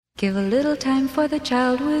Give a little time for the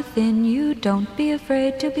child within you. Don't be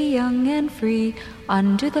afraid to be young and free.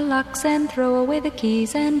 Undo the locks and throw away the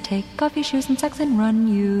keys and take off your shoes and socks and run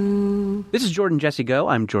you. This is Jordan Jesse Go.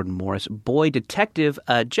 I'm Jordan Morris, boy detective.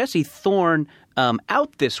 Jesse Thorne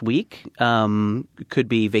out this week. Could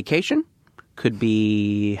be vacation. Could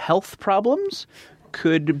be health problems.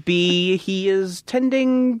 Could be he is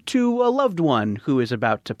tending to a loved one who is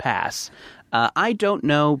about to pass. I don't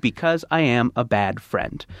know because I am a bad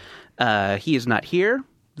friend. He is not here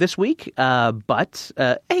this week, but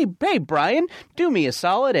hey, Brian, do me a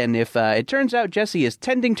solid, and if it turns out Jesse is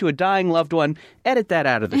tending to a dying loved one, edit that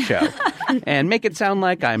out of the show and make it sound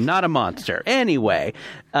like I'm not a monster. Anyway,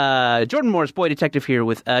 Jordan Morris, boy detective, here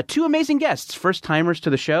with two amazing guests, first-timers to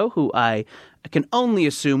the show, who I can only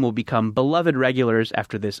assume will become beloved regulars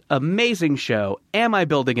after this amazing show. Am I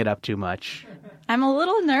building it up too much? I'm a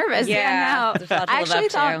little nervous. Yeah, no.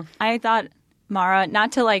 I thought Mara,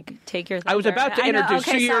 not to take your thunder. I was about to introduce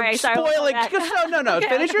you. You're spoiling. No. Okay,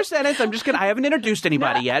 Finish your sentence. I haven't introduced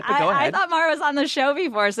anybody yet, but go ahead. I thought Mara was on the show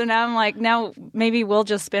before, so now I'm like, now maybe we'll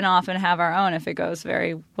just spin off and have our own if it goes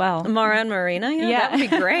very well. Mara and Marina? Yeah. That would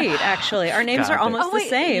be great, actually. Our names are almost the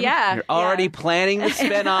same. Yeah. You're already planning the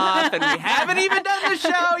spin-off, and we haven't even done the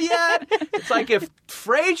show yet. It's like if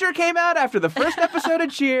Frasier came out after the first episode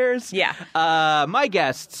of Cheers. Yeah. My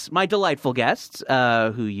guests, my delightful guests,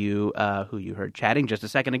 who you heard chatting just a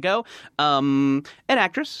second ago, an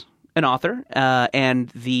actress, an author, and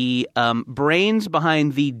the brains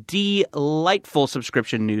behind the delightful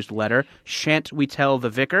subscription newsletter, Shan't We Tell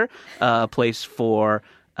the Vicar, a place for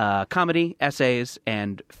comedy, essays,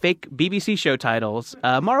 and fake BBC show titles.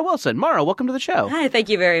 Mara Wilson. Mara, welcome to the show. Hi, thank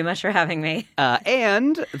you very much for having me.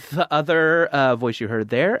 And the other voice you heard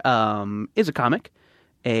there is a comic,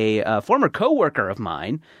 a former co-worker of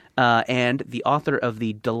mine, and the author of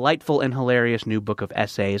the delightful and hilarious new book of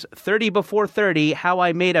essays, 30 Before 30, How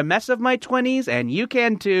I Made a Mess of My 20s, and You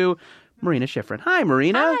Can Too, Marina Shifrin. Hi,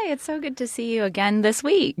 Marina. Hi, it's so good to see you again this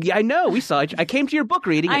week. Yeah, I know. We saw it. I came to your book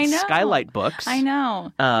reading at Skylight Books. I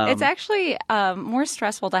know. It's actually more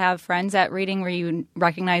stressful to have friends at reading where you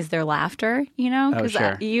recognize their laughter, because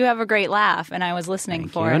sure. You have a great laugh, and I was listening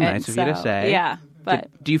for it. Nice of you to say. Yeah.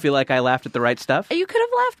 But do you feel like I laughed at the right stuff? You could have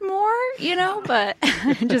laughed more, but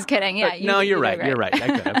just kidding. Yeah, you're right. You're right.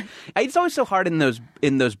 I could have. It's always so hard in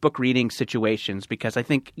those book reading situations because I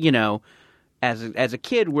think, as a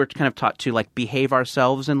kid, we're kind of taught to behave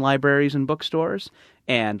ourselves in libraries and bookstores,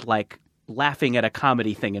 and laughing at a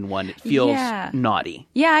comedy thing in one, it feels naughty.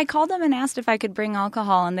 Yeah, I called them and asked if I could bring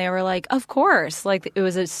alcohol, and they were like, of course. It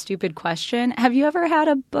was a stupid question. Have you ever had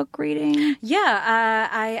a book reading? Yeah,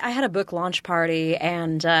 I had a book launch party,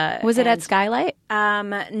 and was it at Skylight?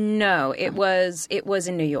 No, it was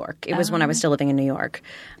in New York. It was when I was still living in New York.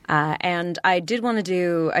 And I did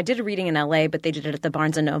a reading in LA, but they did it at the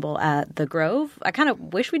Barnes & Noble at the Grove. I kind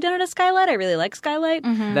of wish we did it at Skylight. I really like Skylight.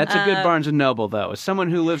 Mm-hmm. That's a good Barnes & Noble, though. As someone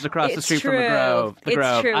who lives across the street from the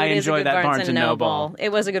Grove, true. I enjoy that Barnes & Noble.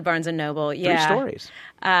 It was a good Barnes & Noble, yeah. 3 stories.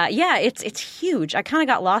 Yeah, it's huge. I kind of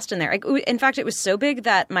got lost in there. In fact, it was so big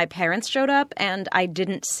that my parents showed up and I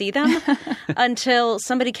didn't see them until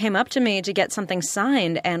somebody came up to me to get something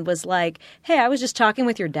signed and was like, hey, I was just talking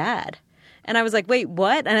with your dad. And I was like, wait,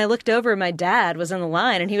 what? And I looked over and my dad was in the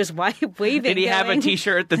line and he was waving. Did he have a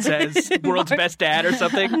T-shirt that says "World's Best Dad" or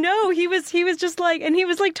something? No, he was just and he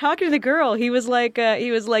was talking to the girl. He was like,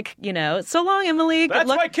 so long, Emily. That's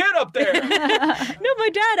my kid up there. No,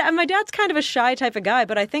 my dad's kind of a shy type of guy,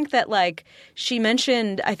 but I think that she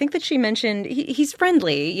mentioned he's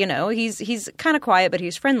friendly. He's kind of quiet, but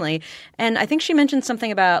he's friendly. And I think she mentioned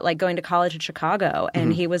something about going to college in Chicago,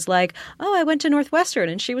 and he was like, oh, I went to Northwestern,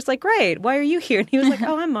 and she was like, great. Why are you here? And he was like,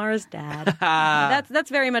 oh, I'm Mara's dad. That's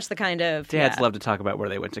very much the kind of... Dads love to talk about where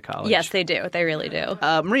they went to college. Yes, they do. They really do.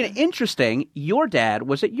 Marina, interesting. Your dad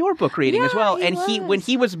was at your book reading as well. And when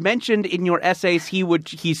he was mentioned in your essays, he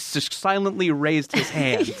just silently raised his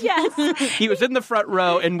hand. Yes. He was in the front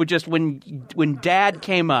row and would just, when Dad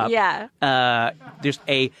came up, just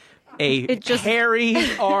a hairy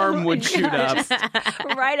arm would shoot up.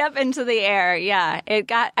 Right up into the air, yeah.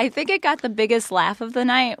 I think it got the biggest laugh of the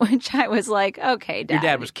night, which I was like, okay, Dad. Your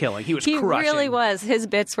dad was killing. He was crushing. He really was. His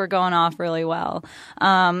bits were going off really well.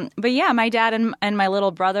 But yeah, my dad and my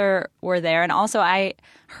little brother were there. And also I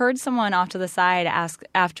heard someone off to the side ask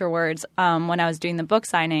afterwards when I was doing the book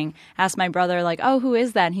signing, asked my brother, oh, who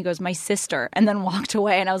is that? And he goes, my sister, and then walked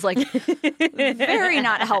away. And I was like, very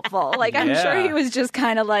not helpful. I'm sure he was just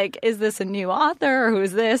kind of is this a new author or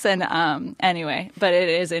who's this? And anyway, but it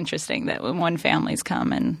is interesting that when families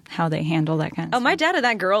come and how they handle that kind of stuff. My dad and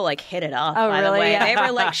that girl like hit it off. Oh, by really? the way. Yeah. They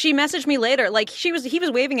were like, she messaged me later. Like he was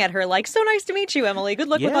waving at her like, so nice to meet you, Emily. Good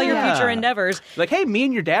luck with all your Yeah. future endeavors. Like, hey, me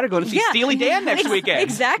and your dad are going to see Steely Dan next weekend.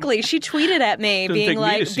 Exactly. She tweeted at me Doesn't being take me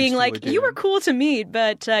like, to see Steely Dan. you were cool to meet,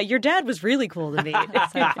 but your dad was really cool to meet.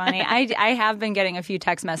 So funny. I have been getting a few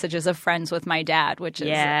text messages of friends with my dad, which is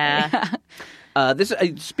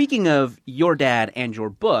Speaking of your dad and your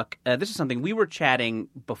book, this is something we were chatting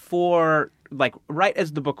before, like right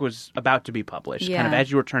as the book was about to be published, kind of Yeah.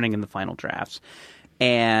 as you were turning in the final drafts.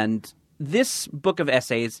 And this book of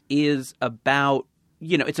essays is about,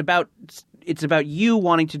 it's about you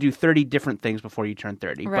wanting to do 30 different things before you turn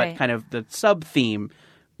 30. Right. But kind of the sub theme,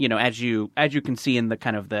 as you can see in the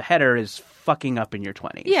kind of the header, is fucking up in your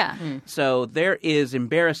 20s. Yeah. So there is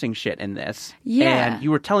embarrassing shit in this. Yeah. And you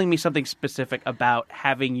were telling me something specific about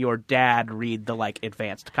having your dad read the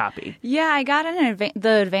advanced copy. Yeah, I got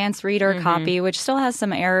the advanced reader copy, which still has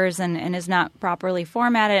some errors and is not properly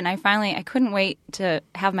formatted. And I couldn't wait to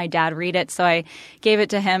have my dad read it, so I gave it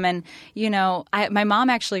to him. And my mom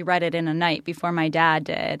actually read it in a night before my dad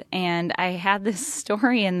did, and I had this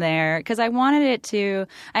story in there because I wanted it to.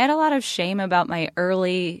 I had a lot of shame about my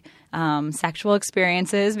early sexual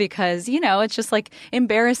experiences because, it's just like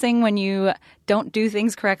embarrassing when you don't do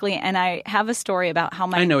things correctly. And I have a story about how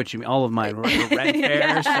I know what you mean. All of mine were red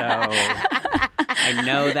hair, so I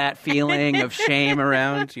know that feeling of shame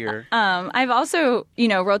around your... I've also,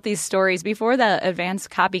 wrote these stories before the advanced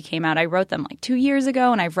copy came out. I wrote them 2 years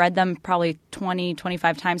ago, and I've read them probably 20,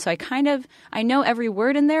 25 times. So I know every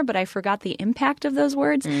word in there, but I forgot the impact of those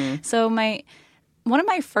words. So one of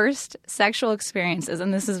my first sexual experiences,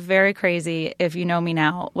 and this is very crazy if you know me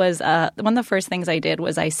now, was one of the first things I did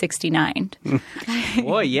was I 69'd.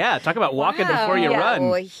 Boy, yeah. Talk about walking before you run.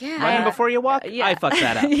 Oh, yeah. Running before you walk? Yeah. I fucked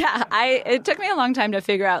that up. Yeah, it took me a long time to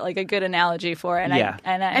figure out a good analogy for it.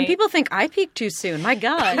 And people think I peaked too soon. My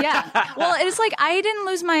God. Yeah. Well, it's I didn't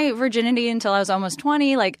lose my virginity until I was almost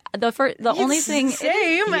 20. The only thing.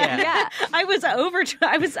 Same. Yeah. I was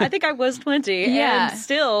I think I was 20. Yeah. And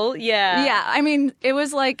still, yeah. Yeah. I mean, it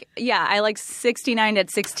was I 69 at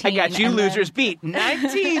 16. I got you and losers beat.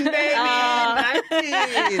 19, baby! 19!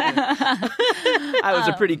 I was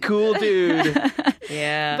a pretty cool dude.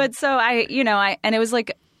 Yeah. But so and it was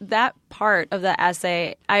that part of the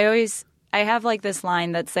essay. I have this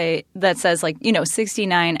line that says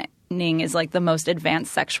 69 is the most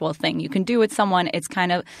advanced sexual thing you can do with someone. It's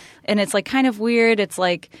kind of weird. It's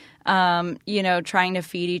trying to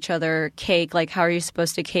feed each other cake. How are you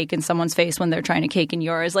supposed to cake in someone's face when they're trying to cake in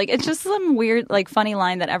yours? It's just some weird, funny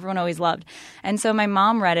line that everyone always loved. And so my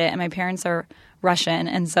mom read it, and my parents are Russian,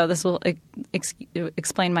 and so this will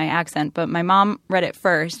explain my accent. But my mom read it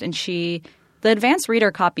first, and the advanced reader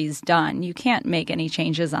copy's done. You can't make any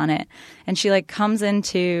changes on it. And she comes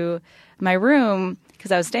into my room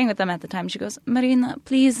because I was staying with them at the time. She goes, "Marina,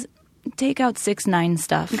 please take out 6-9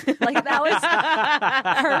 stuff." That was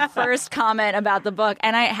her first comment about the book.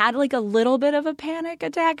 And I had a little bit of a panic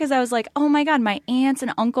attack because I was like, oh my God, my aunts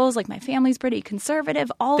and uncles, my family's pretty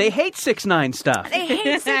conservative. They hate 6-9 stuff. They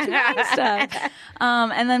hate 6-9 stuff.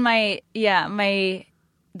 And then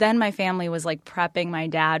then my family was prepping my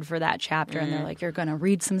dad for that chapter. And they're you're going to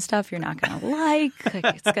read some stuff you're not going to like.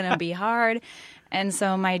 It's going to be hard. And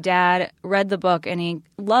so my dad read the book and he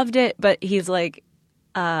loved it, but he's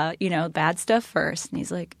bad stuff first.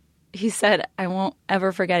 And he said, I won't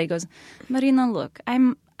ever forget. He goes, "Marina, look,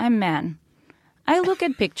 I'm man. I look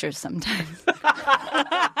at pictures sometimes." And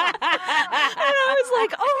I was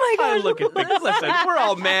like, oh my God. I look at pictures. Listen, we're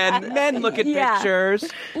all men. Men look at pictures.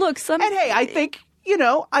 Look, And hey, I think in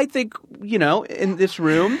this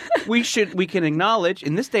room, we can acknowledge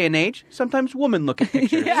in this day and age, sometimes women look at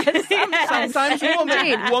pictures. Sometimes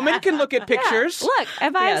woman can look at pictures. Look,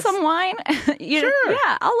 if I have some wine, Sure.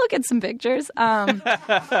 yeah, I'll look at some pictures.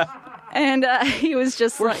 And he was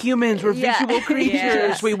just We're humans. We're visual creatures.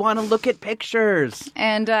 Yes. We want to look at pictures.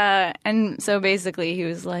 And so basically he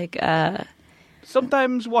was like,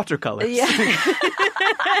 Sometimes watercolors. yeah. Sorry,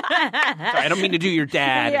 I don't mean to do your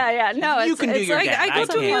dad. Yeah. No, You can do your dad. I go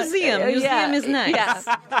to a can't. museum. Museum is nice. Yeah.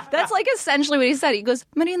 That's essentially what he said. He goes,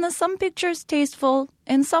 "Marina, some pictures tasteful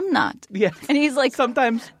and some not." Yes. And he's like,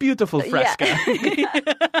 sometimes beautiful fresca.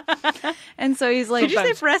 and so he's like, Did you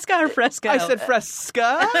say fresca or fresco? I said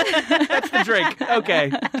fresca. That's the drink.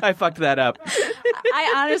 Okay, I fucked that up.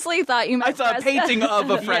 I honestly thought you meant I saw a fresca. painting of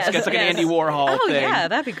a fresca. It's like an Andy Warhol Oh, thing. yeah,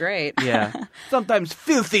 that'd be great. Yeah. Sometimes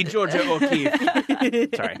filthy Georgia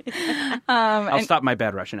O'Keeffe. Sorry. I'll stop my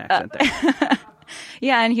bad Russian accent there.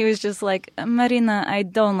 Yeah, and he was just like, Marina, I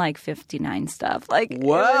don't like 59 stuff. Like, it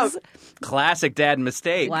Whoa. was- Classic dad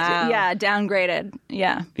mistake. Wow. yeah, downgraded.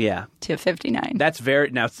 Yeah, Yeah. to 59. That's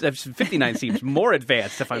 59 seems more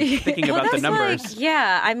advanced if I'm thinking about the That's numbers. like,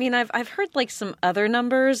 yeah, I mean, I've heard like some other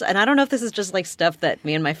numbers, and I don't know if this is just like stuff that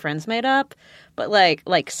me and my friends made up, but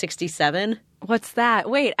like 67. What's that?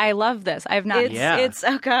 Wait, I love this. I've not. It's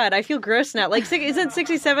oh god, I feel gross now. Like, isn't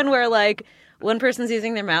 67 where like one person's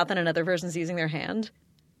using their mouth and another person's using their hand?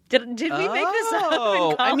 Did we make this up in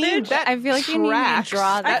college? I mean, that I feel like you need to tracks.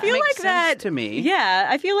 draw that. I feel makes like sense that to me. Yeah,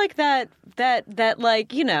 I feel like that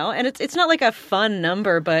like, you know, and it's not like a fun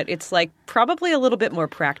number, but it's like probably a little bit more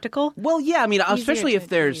practical. Well, yeah, I mean, especially to if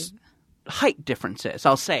there's height differences,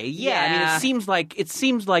 I'll say. Yeah, I mean, Yeah. it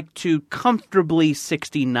seems like to comfortably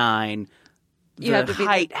 69, You the have to be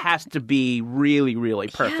height has to be really, really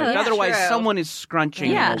perfect. that's Otherwise, true. someone is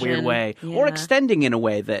scrunching Yeah. in a weird way or Yeah. extending in a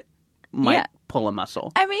way that might Yeah. pull a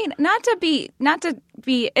muscle. I mean, not to be.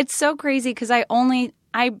 It's so crazy because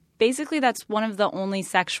basically that's one of the only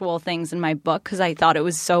sexual things in my book because I thought it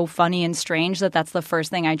was so funny and strange that's the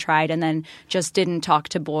first thing I tried and then just didn't talk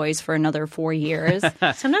to boys for another 4 years.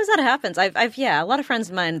 Sometimes that happens. I've a lot of friends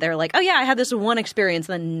of mine, they're like, "Oh yeah, I had this one experience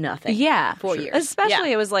and then nothing." Yeah, 4 years. Especially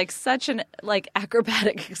Yeah. it was like such an like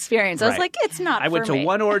acrobatic experience. I was Right. like, it's not. I went for to me.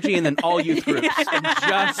 one orgy and then all youth groups. And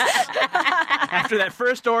just after that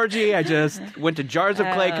first orgy, I just went to Jars of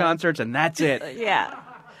Clay concerts and that's it. Yeah.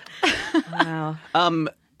 Wow.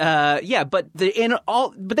 Yeah, but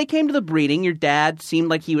they came to the breeding. Your dad seemed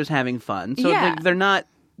like he was having fun, so Yeah. they're not.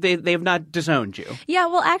 They've not disowned you. Yeah,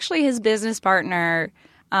 well, actually, his business partner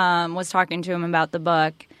was talking to him about the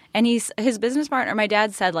book, and his business partner, my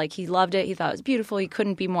dad said, like, he loved it. He thought it was beautiful. He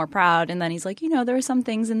couldn't be more proud. And then he's like, there are some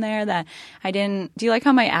things in there that I didn't. Do you like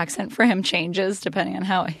how my accent for him changes depending on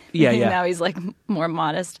how? Yeah. Now he's like more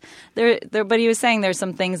modest. But he was saying there's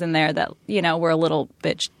some things in there that were a little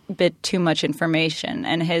bit too much information.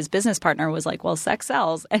 And his business partner was like, well, sex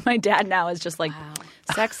sells. And my dad now is just like,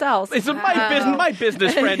 sex sells. It's my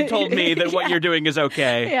business friend told me that what you're doing is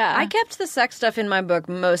okay. Yeah. I kept the sex stuff in my book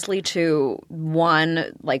mostly to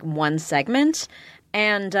one segment.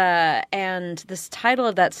 And this title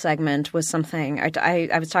of that segment was something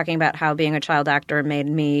I was talking about how being a child actor made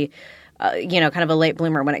me kind of a late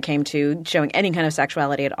bloomer when it came to showing any kind of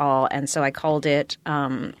sexuality at all. And so I called it,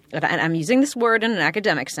 and I'm using this word in an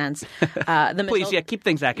academic sense. Please, keep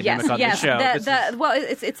things academic on yes. the show. Well,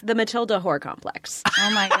 it's the Matilda whore complex.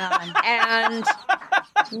 Oh my god. And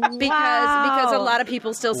because a lot of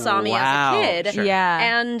people still saw me as a kid. Sure. Yeah.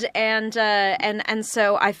 And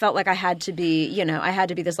so I felt like I had to be, I had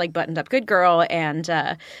to be this like buttoned up good girl and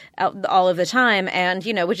all of the time, and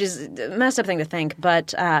which is a messed up thing to think,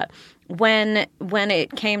 but when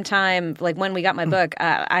it came time, like when we got my book,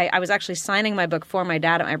 I was actually signing my book for my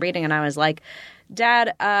dad at my reading, and I was like,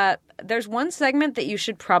 Dad, there's one segment that you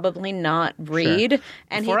should probably not read. Sure.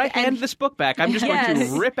 And Before I hand this book back, I'm just going Yes.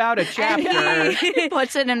 to rip out a chapter. He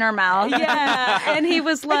puts it in her mouth. Yeah, and he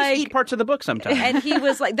was I like, just eat parts of the book sometimes. and he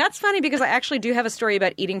was like, that's funny because I actually do have a story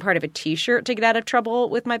about eating part of a T-shirt to get out of trouble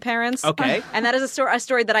with my parents. Okay. And that is a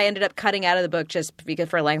story that I ended up cutting out of the book just because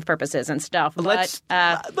for length purposes and stuff. Let's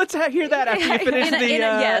But, hear that after you finish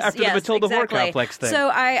the Matilda Whore complex thing. So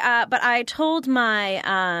I told my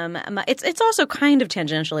it's also kind of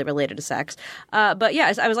tangentially related to sex. But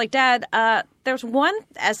yeah, I was like, Dad, there's one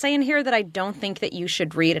essay in here that I don't think that you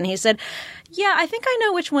should read. And he said, yeah, I think I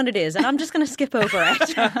know which one it is, and I'm just going to skip over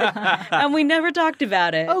it. And we never talked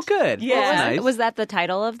about it. Oh, good. Yeah. Well, that's nice. Was that the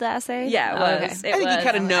title of the essay? Yeah, it Oh, was. okay. It I think you was.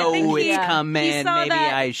 kind of know I think it's coming. he saw Maybe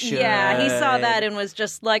that. I should. Yeah, he saw that and was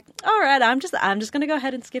just like, all right, I'm just going to go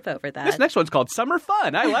ahead and skip over that. This next one's called Summer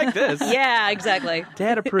Fun. I like this. Yeah, exactly.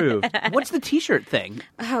 Dad approved. What's the T-shirt thing?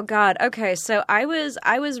 Oh God. Okay. So I was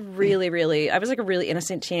really I was like a really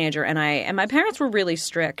innocent teenager, and my parents were really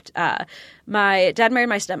strict. My dad married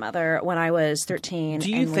my stepmother when I was 13. Do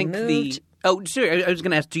you and we think moved. Oh, sorry. I was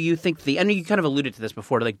going to ask. Do you think I know you kind of alluded to this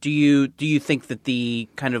before. Like, do you think that the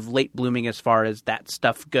kind of late blooming, as far as that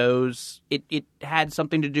stuff goes, it had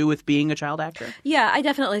something to do with being a child actor? Yeah, I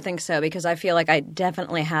definitely think so, because I feel like I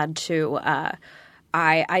definitely had to.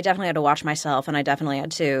 I definitely had to watch myself, and I definitely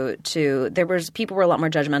had to. People were a lot more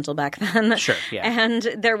judgmental back then. Sure, yeah. And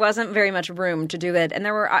there wasn't very much room to do it. And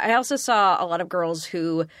I also saw a lot of girls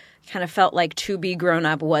who kind of felt like to be grown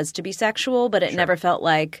up was to be sexual, but it never felt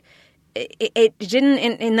like it didn't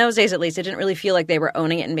in those days, at least, it didn't really feel like they were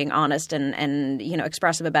owning it and being honest and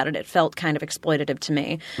expressive about it. It felt kind of exploitative to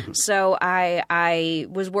me. So I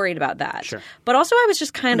was worried about that. Sure. But also I was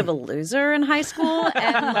just kind of a loser in high school.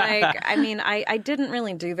 And I didn't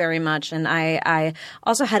really do very much. And I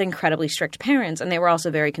also had incredibly strict parents, and they were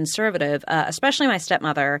also very conservative, especially my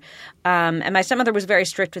stepmother. And my stepmother was very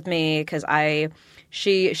strict with me because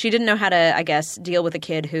she didn't know how to, I guess, deal with a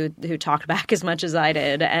kid who talked back as much as I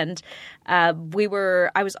did. And I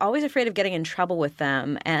was always afraid of getting in trouble with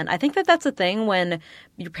them. And I think that that's the thing when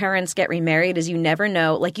your parents get remarried is you never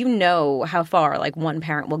know, like, you know how far like one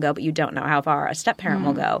parent will go, but you don't know how far a step parent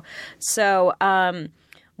will go. So,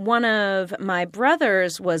 one of my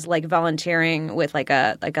brothers was like volunteering with like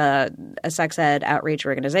a sex ed outreach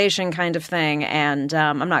organization kind of thing, and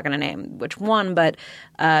I'm not going to name which one, but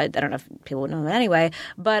I don't know if people would know that anyway.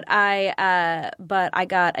 But I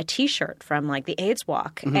got a T-shirt from like the AIDS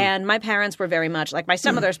Walk, and my parents were very much like my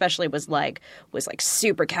stepmother especially was like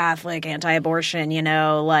super Catholic, anti-abortion,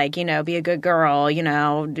 be a good girl,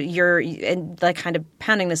 and like kind of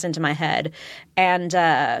pounding this into my head, and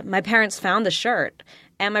my parents found the shirt.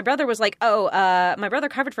 And my brother was like, my brother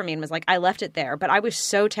covered for me and was like, I left it there. But I was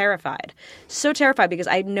so terrified because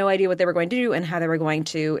I had no idea what they were going to do and how they were going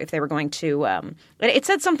to, if they were going to, it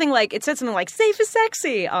said something like safe is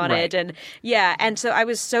sexy on it. And yeah. And so I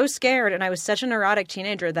was so scared, and I was such a neurotic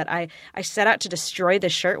teenager that I set out to destroy the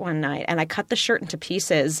shirt one night, and I cut the shirt into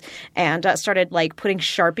pieces and started like putting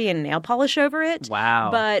Sharpie and nail polish over it.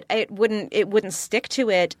 Wow. But it wouldn't stick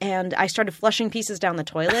to it. And I started flushing pieces down the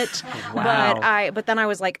toilet. Wow. But then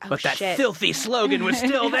I was like, oh, but that shit. filthy slogan was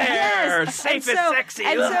still there. Yes. Safe and is sexy.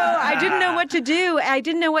 And so I didn't know what to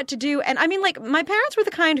do. And I mean, like, my parents were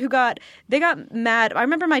the kind who got mad. I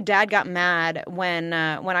remember my dad got mad when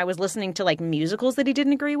I was listening to like musicals that he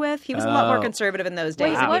didn't agree with. He was a lot more conservative in those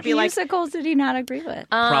days. Wait, what musicals did he not agree with?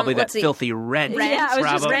 Probably that filthy Rent. Yeah, it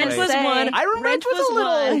was just Rent was one. I remember Rent was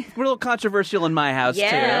a little controversial in my house too.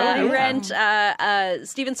 Yeah, Rent.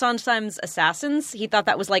 Stephen Sondheim's Assassins. He thought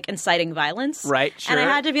that was like inciting violence. Right. Sure. And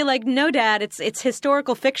I had to be like, no, Dad, it's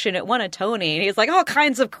historical fiction. It won a Tony. And he's like, all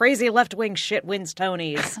kinds of crazy left-wing shit wins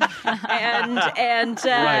Tonys.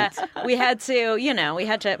 We had to.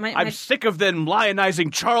 I'm sick of them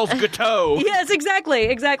lionizing Charles Guiteau. Yes, exactly.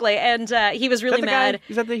 And he was really mad.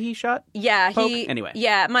 Is that the he shot? Yeah. Poke? Anyway.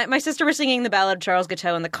 Yeah. My sister was singing the ballad of Charles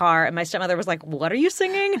Guiteau in the car, and my stepmother was like, what are you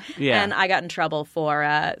singing? Yeah. And I got in trouble for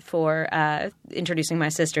introducing my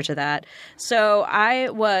sister to that. So I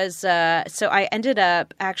ended up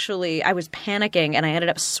I was panicking, and I ended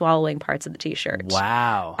up swallowing parts of the T-shirt.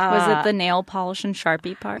 Wow. Was it the nail polish and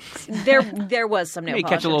Sharpie parts? There was some nail polish. You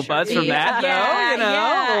catch a little buzz from that, though. A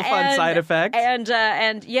little fun side effect. And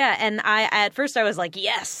I at first I was like,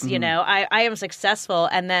 yes, I am successful,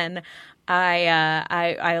 and then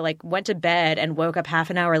I like went to bed and woke up half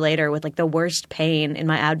an hour later with like the worst pain in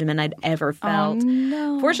my abdomen I'd ever felt. Oh,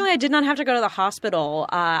 no. Fortunately, I did not have to go to the hospital.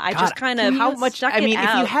 I just kind of stuck it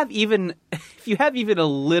out. if you have even a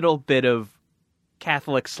little bit of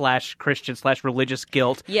Catholic / Christian / religious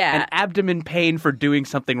guilt, and abdomen pain for doing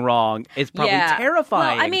something wrong is probably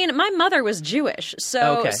terrifying. Well, I mean, my mother was Jewish,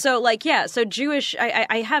 so Jewish.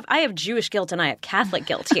 I have Jewish guilt and I have Catholic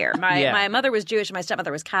guilt here. My mother was Jewish and my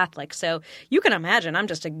stepmother was Catholic, so you can imagine I'm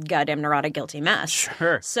just a goddamn neurotic, guilty mess.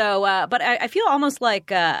 Sure. So, but I feel almost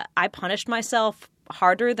like I punished myself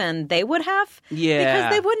harder than they would have. Yeah.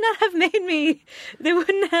 Because they would not have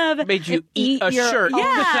made you eat a shirt.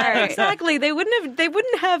 Yeah, exactly. They wouldn't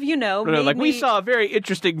have, made we saw a very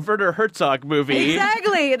interesting Werner Herzog movie.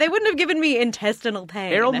 Exactly. They wouldn't have given me intestinal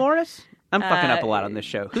pain. Errol Morris? I'm fucking up a lot on this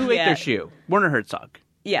show. Who ate their shoe? Werner Herzog.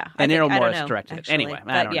 Yeah. And Errol Morris directed actually, it. Anyway,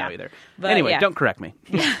 I don't know either. But, anyway, don't correct me.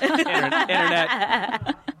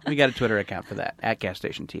 Internet. We got a Twitter account for that, at Gas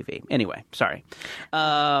Station TV. Anyway, sorry.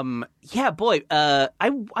 I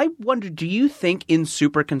wonder, do you think in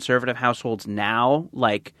super conservative households now,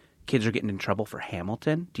 like, kids are getting in trouble for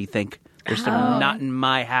Hamilton? Do you think there's some not in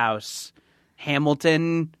my house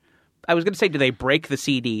Hamilton? I was going to say, do they break the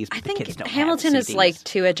CDs? But I think kids don't Hamilton have is CDs. like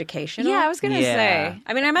too educational. Yeah, I was going to say.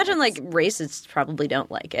 I mean, I imagine like racists probably don't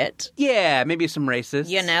like it. Yeah, maybe some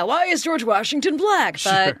racists. Why is George Washington black?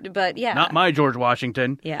 But yeah. Not my George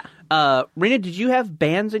Washington. Yeah. Rena, did you have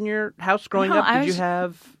bands in your house growing up? Did you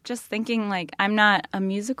have... Just thinking, like, I'm not a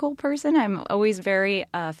musical person. I'm always very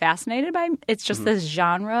fascinated by it's just this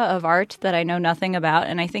genre of art that I know nothing about.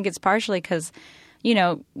 And I think it's partially because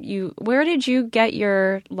where did you get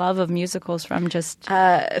your love of musicals from? Just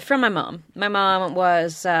from my mom. My mom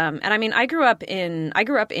was, and I mean, I grew up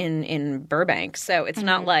in Burbank, so it's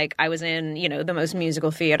not like I was in the most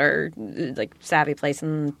musical theater like savvy place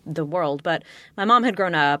in the world. But my mom had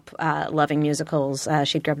grown up loving musicals.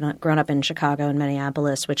 She'd grown up in Chicago and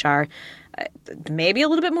Minneapolis, which are maybe a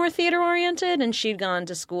little bit more theater oriented, and she'd gone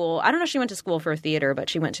to school. I don't know if she went to school for theater, but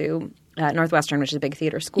she went to Northwestern, which is a big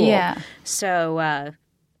theater school. Yeah. So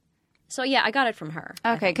yeah, I got it from her.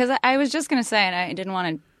 Okay, because I was just going to say, and I didn't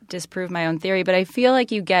want to disprove my own theory, but I feel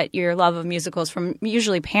like you get your love of musicals from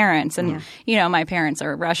usually parents, and my parents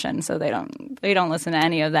are Russian, so they don't listen to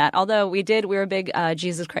any of that. Although we were a big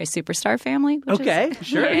Jesus Christ Superstar family. Which is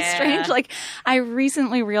sure. Very strange. Like I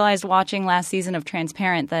recently realized watching last season of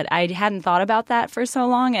Transparent that I hadn't thought about that for so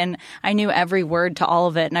long, and I knew every word to all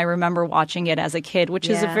of it, and I remember watching it as a kid, which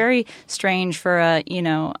is a very strange for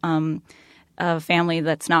a family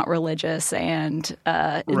that's not religious and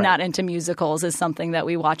not into musicals is something that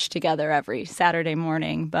we watch together every Saturday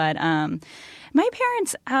morning. But my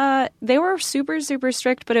parents, they were super, super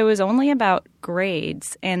strict, but it was only about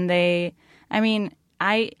grades. And I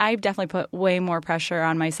definitely put way more pressure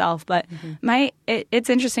on myself. But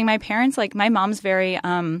it's interesting. My parents, like my mom's very,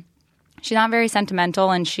 she's not very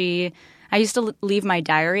sentimental, and I used to leave my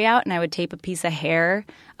diary out, and I would tape a piece of hair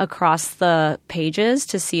across the pages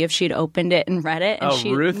to see if she'd opened it and read it. And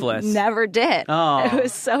she ruthless. Never did. Oh. It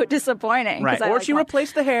was so disappointing. Right. Or she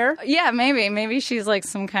replaced the hair. Yeah, maybe. Maybe she's like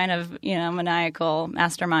some kind of, maniacal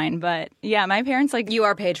mastermind. But yeah, my parents like... You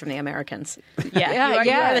are Paige from The Americans. Yeah.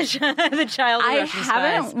 You are the child of I Russian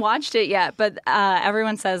haven't spies. watched it yet, but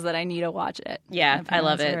everyone says that I need to watch it. Yeah, I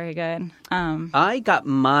love it. Very good. I got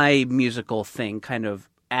my musical thing kind of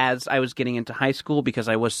as I was getting into high school because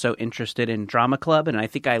I was so interested in drama club, and I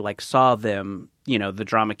think I saw them, the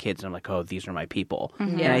drama kids, and I'm like, oh, these are my people.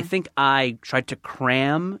 Mm-hmm. And I think I tried to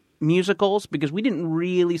cram musicals because we didn't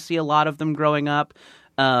really see a lot of them growing up.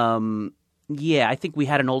 I think we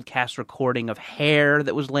had an old cast recording of Hair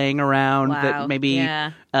that was laying around that maybe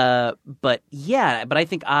but I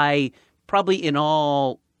think I probably in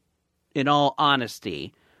all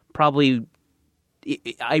honesty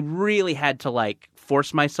I really had to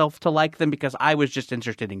force myself to like them because I was just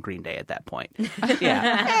interested in Green Day at that point.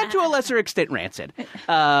 Yeah. And to a lesser extent Rancid. So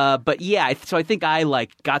I think I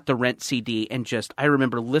got the Rent CD and I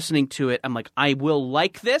remember listening to it. I'm like, I will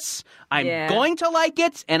like this. I'm going to like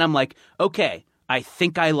it. And I'm like, okay, I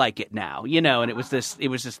think I like it now, and it was this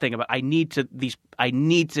thing about I need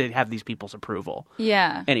to have these people's approval.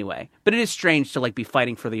 Yeah. Anyway, but it is strange to be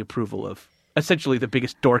fighting for the approval of essentially the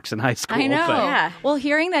biggest dorks in high school. I know. But... Yeah. Well,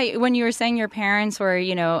 hearing that when you were saying your parents were,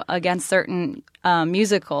 against certain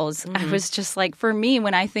musicals, I was just for me,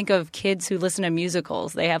 when I think of kids who listen to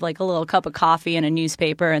musicals, they have a little cup of coffee and a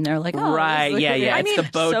newspaper, and they're like, oh, right, yeah. It's the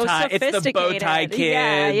bow tie. It's the bow tie kids.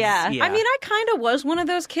 Yeah. I mean, I kind of was one of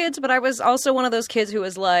those kids, but I was also one of those kids who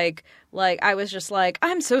was I was just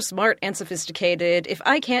I'm so smart and sophisticated. If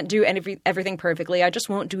I can't do everything perfectly, I just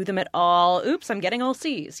won't do them at all. Oops, I'm getting all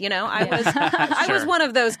C's. I was one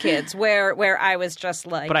of those kids where I was just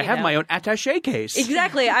But I have my own attaché case.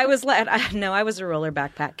 Exactly. I was I was a roller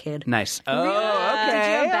backpack kid. Nice. Oh, Really? okay. Did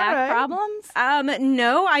you have back problems?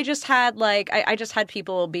 No, I just had I just had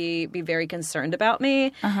people be very concerned about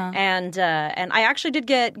me, and I actually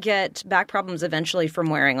did get back problems eventually from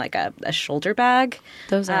wearing a shoulder bag.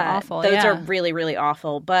 Those are awful. Those are really, really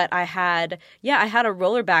awful. But I had a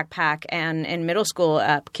roller backpack, and in middle school,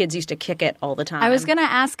 kids used to kick it all the time. I was going to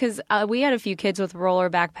ask because we had a few kids with roller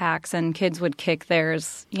backpacks, and kids would kick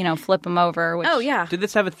theirs, flip them over. Which... Oh, yeah. Did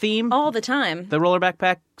this have a theme? All the time. The roller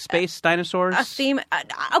backpack, space, dinosaurs? A theme.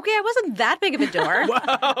 Okay, I wasn't that big of a dork. Whoa!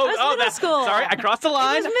 I was middle school. Sorry, I crossed the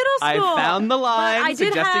line. It was middle school. I found the line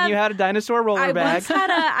suggesting you had a dinosaur roller bag.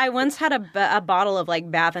 I once had a bottle of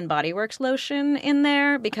Bath and Body Works lotion in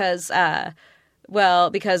there because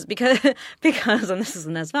because and this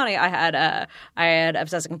isn't as funny. I had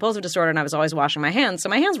obsessive compulsive disorder, and I was always washing my hands, so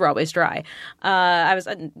my hands were always dry. I was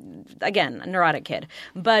again a neurotic kid,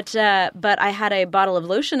 but I had a bottle of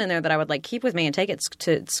lotion in there that I would keep with me and take it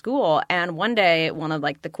to school. And one day, one of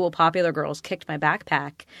the cool popular girls kicked my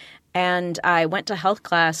backpack. And I went to health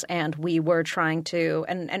class, and we were trying to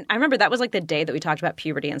and I remember that was the day that we talked about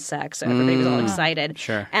puberty and sex, so everybody was all excited.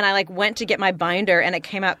 Sure. And I went to get my binder, and it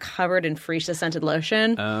came out covered in Freesia scented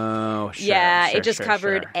lotion. Oh, sure. Yeah, sure, it just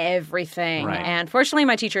covered everything. Right. And fortunately,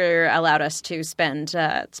 my teacher allowed us to spend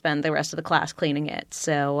the rest of the class cleaning it.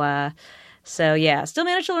 So So yeah, still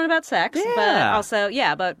managed to learn about sex, but Yeah. also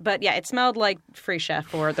but yeah, it smelled like Free Chef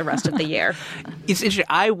for the rest of the year. It's interesting.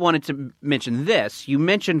 I wanted to mention this. You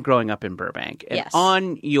mentioned growing up in Burbank. And Yes.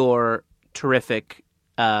 on your terrific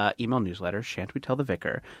email newsletter, Shan't We Tell the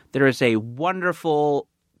Vicar, there is a wonderful,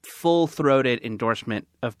 full-throated endorsement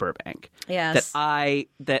of Burbank. Yes.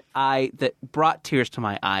 That brought tears to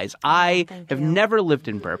my eyes. I have you. never lived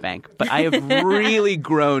in Burbank, but I have really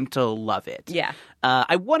grown to love it. Yeah.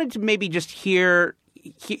 I wanted to maybe just hear.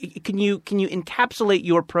 Can you encapsulate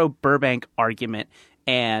your pro Burbank argument?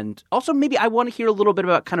 And also, maybe I want to hear a little bit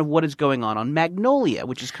about kind of what is going on Magnolia,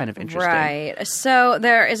 which is kind of interesting. Right. So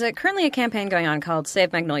there is currently a campaign going on called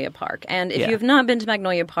Save Magnolia Park. And if you've not been to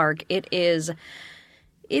Magnolia Park, it is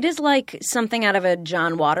like something out of a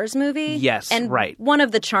John Waters movie. Yes, and right. one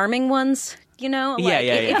of the charming ones. You know, like,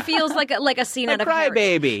 yeah. It feels like a scene out of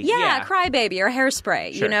Crybaby. Yeah, Crybaby or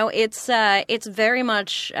Hairspray. Sure. You know, it's very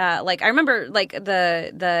much like I remember like and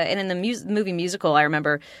in the movie musical I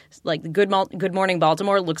remember like Good Morning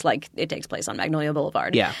Baltimore looks like it takes place on Magnolia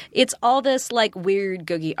Boulevard. Yeah, it's all this like weird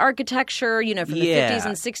googie architecture. You know, from the 50s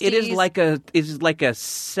and 60s. It is like a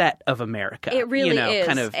set of America. It really is,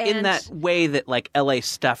 kind of in that way that like LA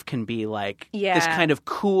stuff can be like this kind of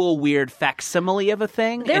cool weird facsimile of a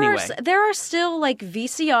thing. There are still like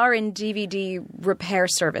VCR and DVD repair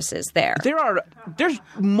services there. There's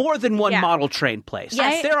more than one model train place.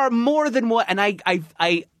 Yes. There are more than one, and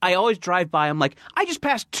I always drive by. I'm like, I just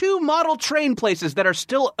passed 2 model train places that are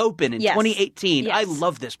still open in 2018. Yes. I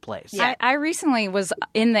love this place. Yeah. I recently was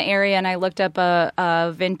in the area and I looked up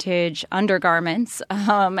a vintage undergarments,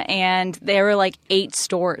 and there were like 8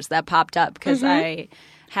 stores that popped up because I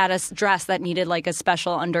had a dress that needed like a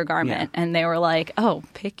special undergarment, and they were like, "Oh,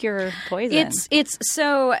 pick your poison." It's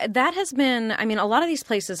so that has been. I mean, a lot of these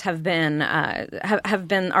places have been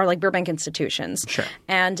are like Burbank institutions. Sure.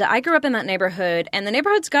 And I grew up in that neighborhood, and the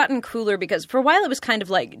neighborhood's gotten cooler because for a while it was kind of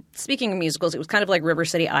like, speaking of musicals, it was kind of like River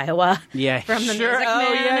City, Iowa. Yeah, from the sure. Music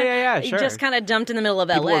Man. Yeah, sure. Just kind of dumped in the middle of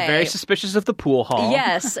People LA. were very suspicious of the pool hall.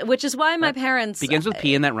 Yes, which is why my parents Begins with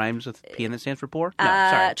P and that rhymes with P and that stands for poor? No,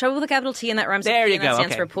 sorry. Trouble with a capital T and that rhymes There with P you and that go.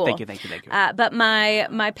 stands Okay. for pool. Thank you. But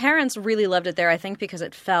my parents really loved it there. I think because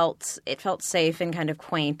it felt safe and kind of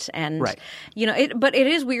quaint, and you know. But it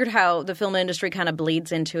is weird how the film industry kind of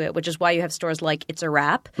bleeds into it, which is why you have stores like It's a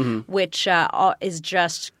Wrap, which is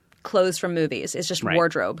just clothes from movies. It's just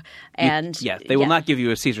wardrobe. And they will not give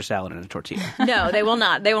you a Caesar salad and a tortilla. No, they will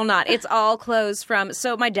not. They will not. It's all clothes from.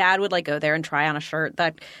 So my dad would like go there and try on a shirt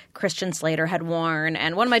that Christian Slater had worn,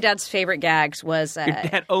 and one of my dad's favorite gags was Your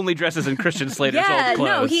dad only dresses in Christian Slater's old clothes.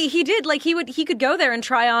 No, he did. Like he could go there and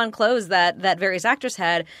try on clothes that various actors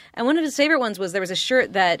had, and one of his favorite ones was there was a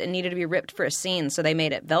shirt that needed to be ripped for a scene, so they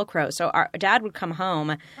made it Velcro. So our dad would come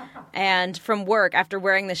home and from work after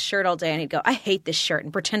wearing this shirt all day, and he'd go, "I hate this shirt,"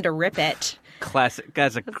 and pretend to rip it. Classic.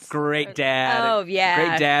 That's a great dad. Oh, yeah.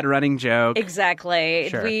 Great dad running joke. Exactly.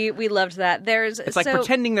 Sure. We loved that. It's like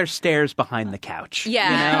pretending there's stairs behind the couch.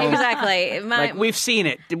 Yeah, you know? exactly. Like we've seen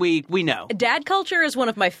it. We know. Dad culture is one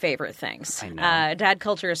of my favorite things. I know. Dad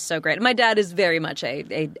culture is so great. My dad is very much a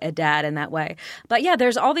dad in that way. But yeah,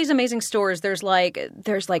 there's all these amazing stores. There's like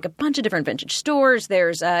a bunch of different vintage stores.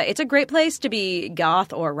 There's it's a great place to be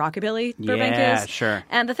goth or rockabilly. Burbank Yeah, is. sure.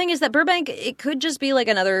 And the thing is that Burbank, it could just be like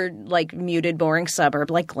another like muted, boring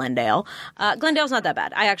suburb like Glendale. Glendale's not that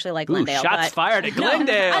bad. I actually like Glendale. Ooh, shots fired at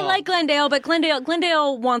Glendale. No, I like Glendale, but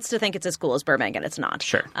Glendale wants to think it's as cool as Burbank, and it's not.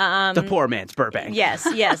 Sure. The poor man's Burbank. Yes.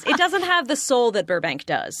 It doesn't have the soul that Burbank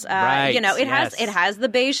does. Right. You know, it yes. has the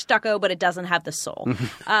beige stucco, but it doesn't have the soul.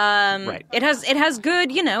 Right. It has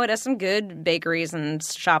good, you know, it has some good bakeries and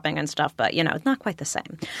shopping and stuff, but you know, it's not quite the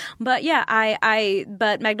same. But yeah,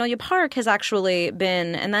 but Magnolia Park has actually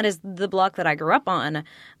been, and that is the block that I grew up on.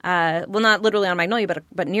 Well, not literally on Magnolia,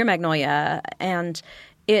 but near Magnolia, and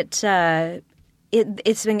it's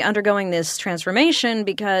been undergoing this transformation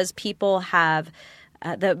because people have.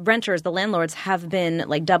 The renters, the landlords, have been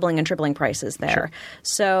like doubling and tripling prices there. Sure.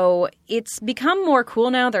 So it's become more cool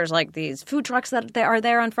now. There's like these food trucks that are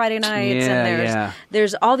there on Friday nights, and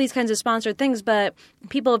there's all these kinds of sponsored things. But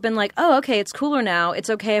people have been like, oh, okay, it's cooler now. It's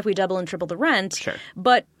okay if we double and triple the rent. Sure.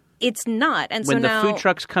 But it's not. And when so now, the food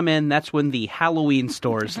trucks come in, that's when the Halloween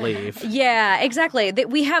stores leave. Yeah, exactly.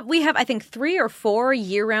 We have I think 3 or 4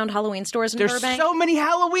 year-round Halloween stores in Burbank. There's so many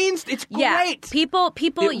Halloweens. It's great. Yeah, people,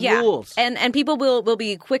 it rules. And people will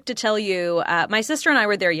be quick to tell you. My sister and I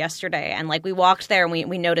were there yesterday, and like we walked there, and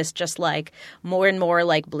we noticed just like more and more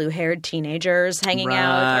like blue-haired teenagers hanging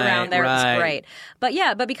out around there. Right. It was great.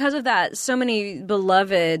 But because of that, so many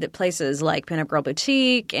beloved places like Pinup Girl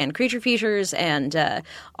Boutique and Creature Features and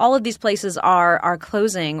all all of these places are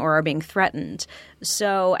closing or are being threatened.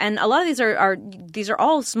 So, and a lot of these are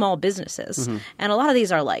all small businesses, and a lot of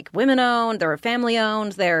these are like women owned, they're family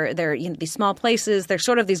owned, they're these small places. They're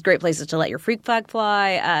sort of these great places to let your freak flag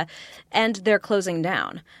fly, and they're closing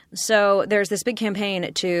down. So there's this big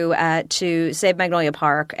campaign to save Magnolia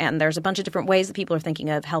Park, and there's a bunch of different ways that people are thinking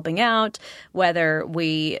of helping out. Whether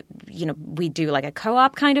we do like a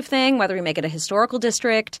co-op kind of thing, whether we make it a historical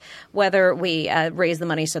district, whether we raise the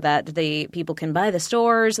money so that the people can buy the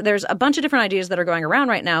stores. There's a bunch of different ideas that are going around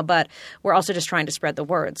right now, but we're also just trying to spread the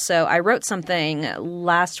word. So I wrote something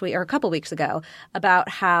last week or a couple weeks ago about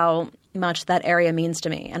how much that area means to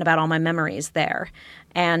me and about all my memories there,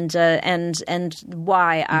 and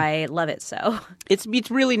why I love it so.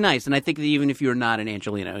 It's really nice, and I think that even if you're not an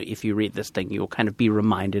Angelino, if you read this thing, you'll kind of be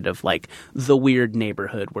reminded of like the weird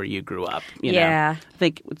neighborhood where you grew up. You know? I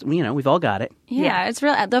think we've all got it. Yeah, it's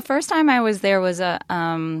real. The first time I was there was a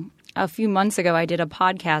few months ago. I did a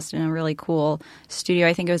podcast in a really cool studio.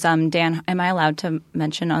 I think it was Dan. Am I allowed to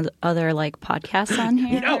mention other like podcasts on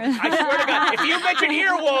here? No, I swear to God, if you mention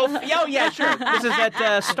Earwolf, yeah, sure. This is at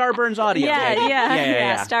Starburns Audio.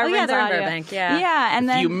 Yeah. Starburns they're Audio. in Burbank. Yeah, and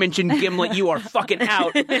then if you mention Gimlet, you are fucking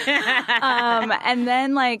out. and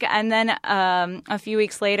then a few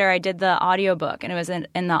weeks later, I did the audiobook, and it was in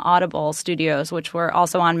the Audible studios, which were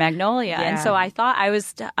also on Magnolia. Yeah. And so I thought I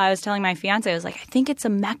was telling my fiance, I was like, I think it's a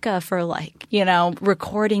mecca for like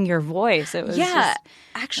recording your voice. It was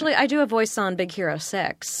Actually, I do a voice on Big Hero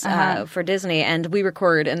 6 for Disney, and we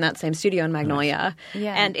record in that same studio in Magnolia. Nice.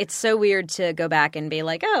 Yeah. And it's so weird to go back and be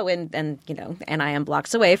like, and I am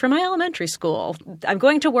blocks away from my elementary school. I'm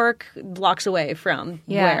going to work blocks away from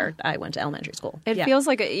where I went to elementary school. It feels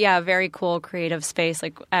like a very cool creative space.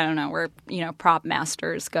 Like, I don't know, where prop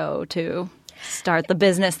masters go to start the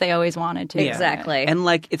business they always wanted to. Exactly. And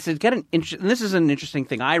like it's got an interesting. This is an interesting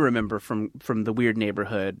thing I remember from the weird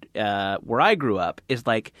neighborhood where I grew up is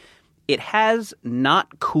like it has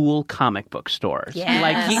not cool comic book stores.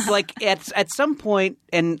 Yes. Like at some point,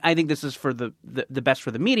 and I think this is for the best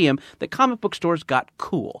for the medium, the comic book stores got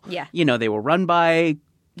cool. Yeah. They were run by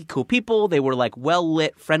cool people. They were like well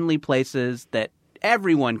lit, friendly places that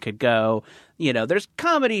everyone could go. There's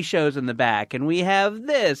comedy shows in the back, and we have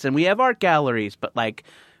this, and we have art galleries. But like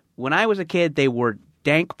when I was a kid, they were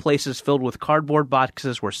dank places filled with cardboard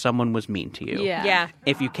boxes where someone was mean to you. Yeah.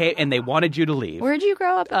 If you came and they wanted you to leave. Where'd you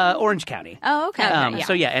grow up? Orange County. Oh, okay.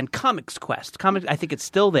 And Comics Quest. I think it's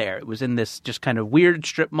still there. It was in this just kind of weird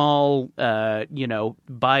strip mall,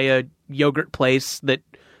 by a yogurt place that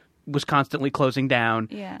was constantly closing down.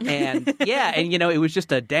 Yeah. And it was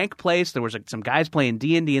just a dank place. There was some guys playing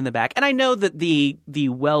D&D in the back. And I know that the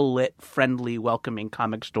well-lit, friendly, welcoming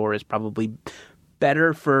comic store is probably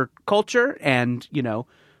better for culture and,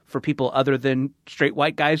 for people other than straight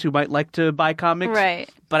white guys who might like to buy comics. Right.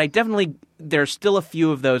 But there's still a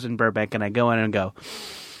few of those in Burbank, and I go in and go,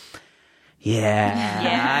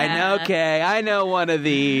 I know one of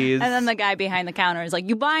these. And then the guy behind the counter is like,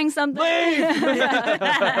 you buying something?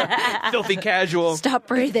 Filthy casual. Stop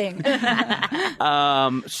breathing. So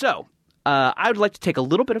I would like to take a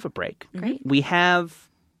little bit of a break. Great. We have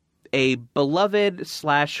a beloved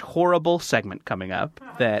 / horrible segment coming up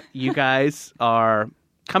that you guys are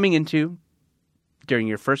coming into during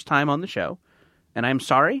your first time on the show. And I'm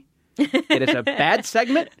sorry. It is a bad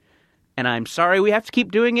segment. And I'm sorry we have to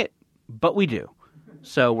keep doing it. But we do.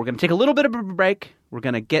 So we're going to take a little bit of a break. We're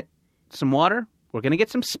going to get some water. We're going to get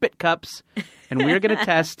some spit cups. And we're going to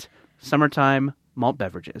test summertime malt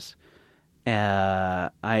beverages. I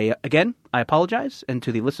apologize. And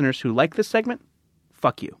to the listeners who like this segment,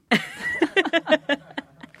 fuck you.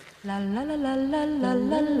 La la la la la la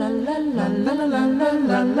la la la la la la.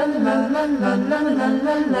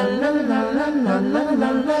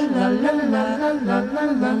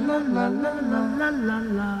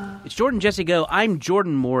 It's Jordan Jesse Go. I'm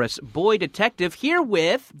Jordan Morris, boy detective, here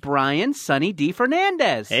with Brian Sunny D.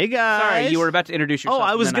 Fernandez. Hey guys. Sorry, you were about to introduce yourself. Oh,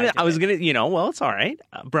 I was gonna. Well, it's all right.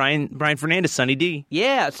 Brian Fernandez, Sunny D.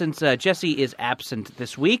 Yeah, since Jesse is absent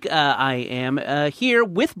this week, I am here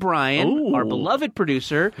with Brian, our beloved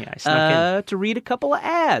producer, I snuck in to read a couple of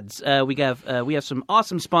ads. We have some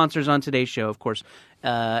awesome sponsors on today's show, of course.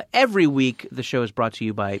 Every week, the show is brought to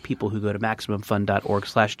you by people who go to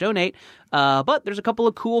MaximumFun.org/donate. But there's a couple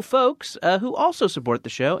of cool folks who also support the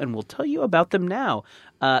show, and we'll tell you about them now.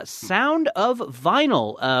 Sound of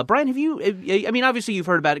Vinyl. Brian, have you? Obviously you've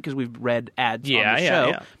heard about it because we've read ads on the show.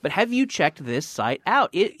 Yeah. But have you checked this site out?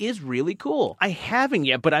 It is really cool. I haven't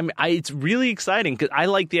yet, but it's really exciting because I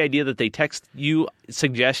like the idea that they text you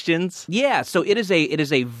suggestions. Yeah, so it is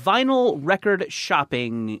a vinyl record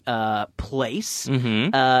shopping place.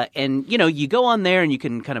 And, you go on there and you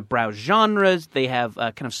can kind of browse genres. They have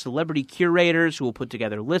kind of celebrity curators who will put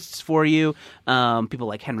together lists for you. People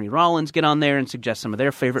like Henry Rollins get on there and suggest some of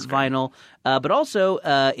their favorite vinyl. But also,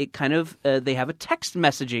 it kind of they have a text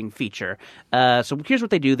messaging feature. So here's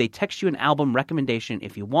what they do. They text you an album recommendation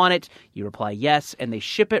if you want it. You reply yes, and they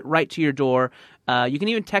ship it right to your door. You can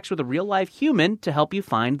even text with a real-life human to help you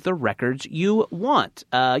find the records you want.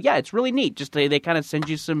 It's really neat. Just they kind of send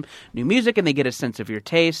you some new music, and they get a sense of your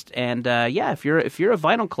taste. And if you're a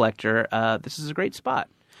vinyl collector, this is a great spot.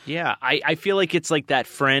 Yeah, I feel like it's like that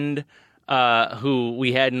friend who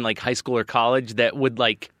we had in like high school or college that would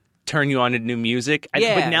like turn you on to new music.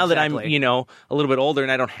 But now that I'm, a little bit older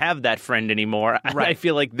and I don't have that friend anymore, right. I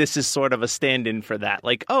feel like this is sort of a stand-in for that.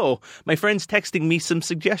 Like, oh, my friend's texting me some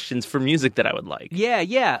suggestions for music that I would like.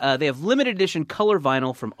 Yeah. They have limited edition color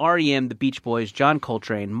vinyl from R.E.M., The Beach Boys, John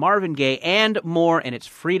Coltrane, Marvin Gaye, and more, and it's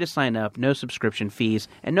free to sign up, no subscription fees,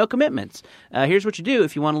 and no commitments. Here's what you do.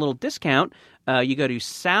 If you want a little discount, you go to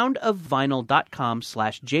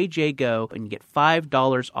soundofvinyl.com/JJGo and you get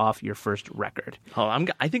 $5 off your first record. Oh,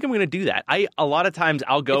 I think I'm going to do that. A lot of times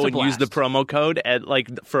I'll go and use the promo code at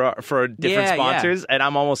for different sponsors, and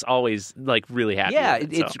I'm almost always like really happy. Yeah,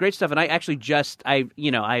 with it's great stuff. And I actually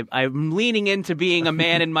I'm leaning into being a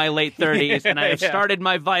man in my late 30s, and I have started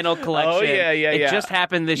my vinyl collection. Oh yeah. It just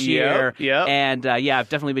happened this year. Yep. And I've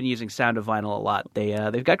definitely been using Sound of Vinyl a lot.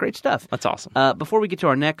 They've got great stuff. That's awesome. Before we get to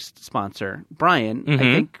our next sponsor, Brian, I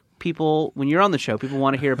think people, when you're on the show, people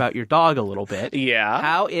want to hear about your dog a little bit. Yeah.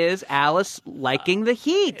 How is Alice liking the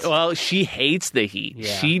heat? Well, she hates the heat.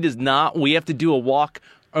 Yeah. She does not. We have to do a walk.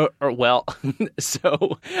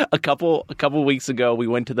 So a couple weeks ago, we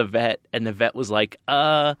went to the vet, and the vet was like,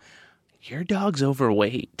 your dog's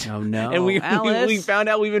overweight. Oh no! And we Alice? found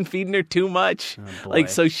out we've been feeding her too much. Oh, boy.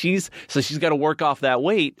 So she's got to work off that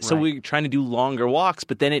weight. So Right. we're trying to do longer walks,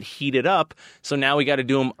 but then it heated up. So now we got to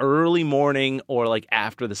do them early morning or like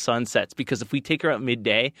after the sun sets, because if we take her at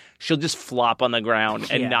midday, she'll just flop on the ground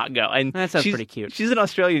and not go. And that sounds pretty cute. She's an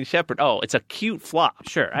Australian Shepherd. Oh, it's a cute flop.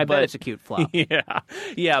 Sure, I bet it's a cute flop.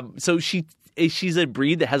 Yeah. So she's a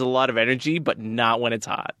breed that has a lot of energy, but not when it's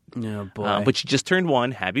hot. Oh boy! But she just turned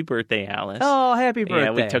 1. Happy birthday, Alice! Oh, happy birthday!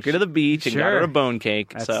 Yeah, we took her to the beach and got her a bone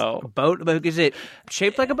cake. A boat? Is it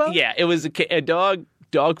shaped like a boat? Yeah, it was a dog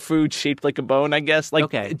food shaped like a bone, I guess.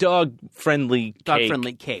 Like dog friendly cake. Dog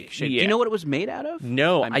friendly cake. Do you know what it was made out of?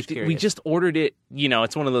 No, I'm we just ordered it.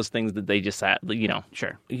 It's one of those things that they just had.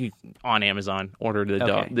 Sure. On Amazon, ordered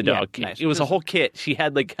the dog cake. Nice. It was a whole kit. She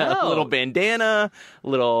had like a little bandana,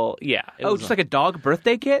 just like a dog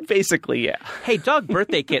birthday kit? Basically, yeah. Hey, dog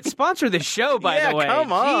birthday kit, sponsor the show, by the way.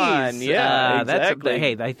 Come on. Jeez. Yeah,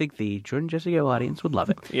 exactly. I think the Jordan Jesse Go audience would love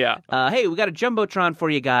it. Yeah. Hey, we got a Jumbotron for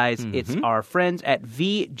you guys. It's our friends at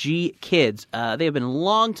VG Kids. They have been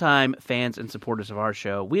longtime fans and supporters of our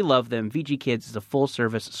show. We love them. VG Kids is a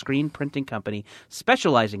full-service screen printing company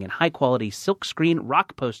specializing in high-quality silkscreen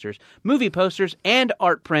rock posters, movie posters, and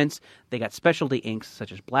art prints. They got specialty inks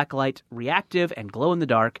such as blacklight, reactive, and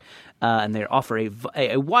glow-in-the-dark, and they offer a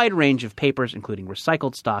wide range of papers, including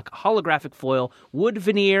recycled stock, holographic foil, wood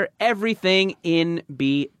veneer, everything in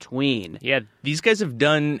between. Yeah, these guys have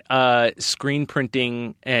done screen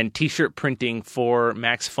printing and T-shirt printing for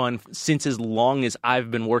Max Fun since as long as I've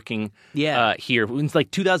been working here. It's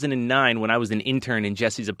like 2009 when I was an intern in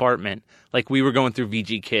Jesse's apartment. Like, we were going through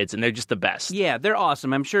VG Kids, and they're just the best. Yeah, they're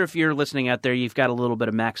awesome. I'm sure if you're listening out there, you've got a little bit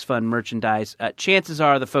of Max Fun merchandise. Chances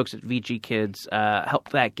are the folks at VG Kids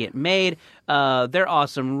helped that get made. They're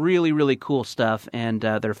awesome, really, really cool stuff, and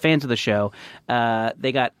they're fans of the show.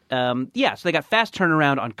 They got fast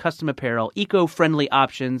turnaround on custom apparel, eco-friendly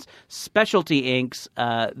options, specialty inks.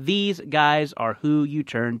 These guys are who you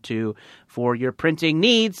turn to for your printing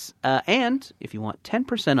needs. And if you want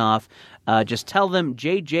 10% off, just tell them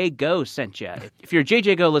JJ Go sent you. If you're a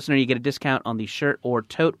JJ Go listener, you get a discount on the shirt or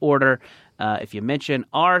tote order if you mention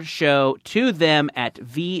our show to them at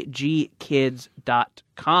vgkids.com.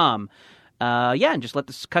 And just let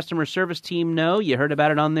the customer service team know you heard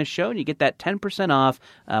about it on this show, and you get that 10% off.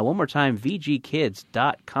 One more time,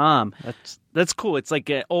 vgkids.com. That's cool. It's like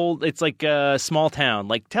a small town.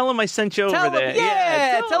 Like, tell them I sent you over there.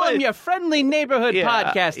 Tell them your friendly neighborhood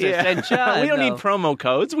podcaster sent you. We don't need promo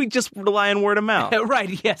codes. We just rely on word of mouth.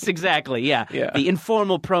 Right. Yes, exactly. Yeah. The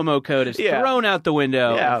informal promo code is thrown out the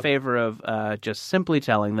window in favor of just simply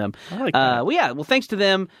telling them. I like that. Well, thanks to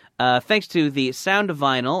them. Thanks to the Sound of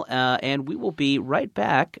Vinyl. And we will be right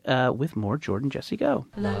back with more Jordan Jesse Go.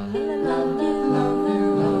 Love you, love you, love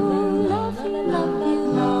you, love you, love you, love you,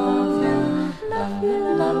 love you, love you,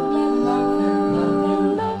 love you, love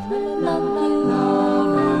you, love you, love you,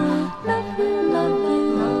 love you, love you, love you.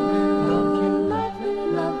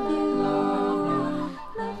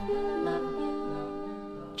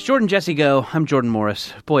 It's Jordan Jesse Go. I'm Jordan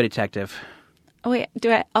Morris, boy detective. Oh, wait,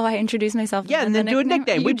 I introduce myself? Yeah, and then do a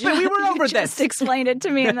nickname. We were over this. You just explained it to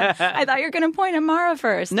me, and then I thought you were going to point at Mara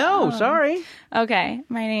first. No, sorry. Okay,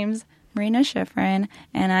 my name's Marina Shifrin,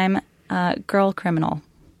 and I'm a girl criminal.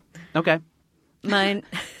 Okay. Mine.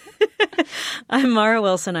 I'm Mara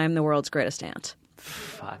Wilson. I'm the world's greatest aunt.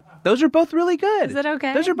 Fuck. Those are both really good. Is that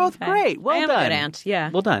okay? Those are both Okay. great. Well I am done. a good aunt.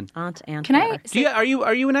 Yeah. Well done. Aunt. Can I whatever.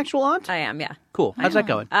 Are you an actual aunt? I am. Yeah. Cool. How's that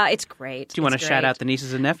going? It's great. Do you want to shout out the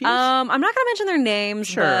nieces and nephews? I'm not going to mention their names,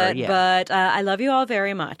 Sure, but, yeah. but I love you all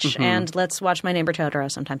very much, and let's watch My Neighbor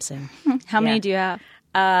Totoro sometime soon. How many do you have?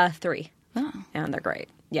 3. Oh. And they're great.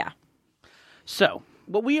 Yeah. So,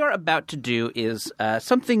 what we are about to do is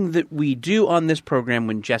something that we do on this program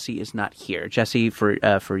when Jesse is not here. Jesse,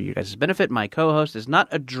 for you guys' benefit, my co-host, is not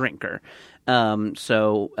a drinker.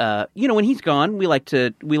 So when he's gone, we like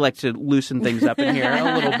to loosen things up in here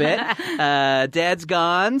a little bit. Dad's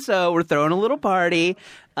gone, so we're throwing a little party.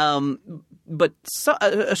 But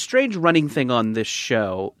a strange running thing on this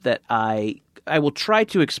show that I will try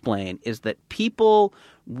to explain is that people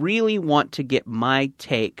really want to get my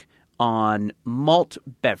take on malt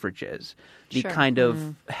beverages, the kind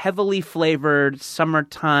of heavily flavored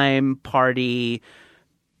summertime party.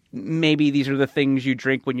 Maybe these are the things you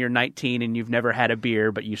drink when you're 19 and you've never had a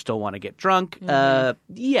beer, but you still want to get drunk. So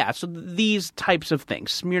these types of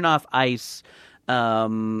things. Smirnoff Ice,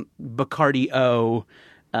 Bacardi O,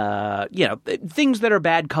 things that are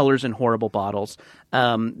bad colors and horrible bottles.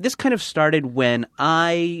 This kind of started when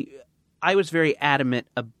I was very adamant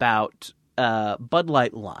about Bud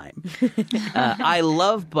Light Lime. I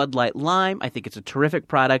love Bud Light Lime. I think it's a terrific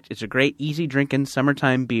product. It's a great, easy drinking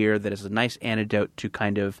summertime beer that is a nice antidote to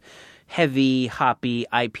kind of heavy, hoppy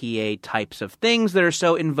IPA types of things that are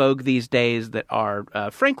so in vogue these days that are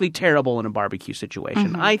frankly terrible in a barbecue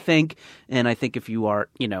situation. I think, and I think if you are,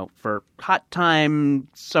 for hot time,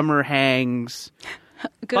 summer hangs,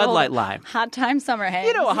 Good Bud old Light Lime. Hot time summer hang.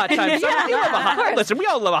 You know a hot time summer. Listen, we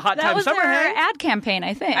all love a hot That time was summer their hang. ad campaign,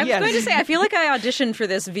 I think. I was going to say, I feel like I auditioned for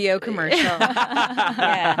this VO commercial.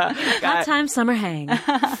 Yeah. Hot time summer hang.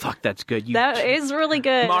 Fuck, that's good. That is really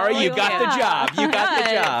good. Mara, you Oh, got the job. You got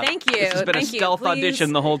the job. Thank you. This has been a stealth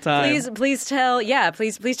audition the whole time. Please tell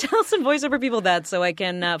some voiceover people that so I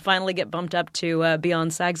can finally get bumped up to be on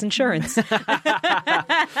SAG's insurance. We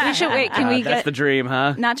should wait. Can we That's get the dream,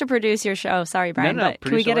 huh? not to produce your show? Sorry, Brian, No, but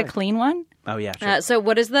can we produce get a away. clean one? Oh, yeah, sure. So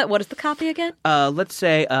what is the copy again? Let's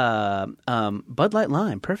say Bud Light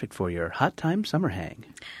Lime, perfect for your hot time summer hang.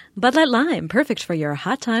 Bud Light Lime, perfect for your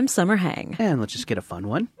hot time summer hang. And let's just get a fun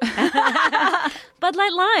one. Bud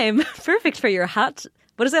Light Lime, perfect for your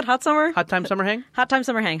what is that, hot summer? Hot time summer hang? Hot time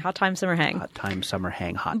summer hang. Hot time summer hang. Hot time summer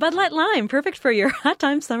hang. Hot. Bud Light Lime, perfect for your hot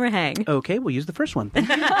time summer hang. Okay, we'll use the first one. So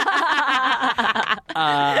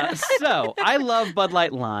I love Bud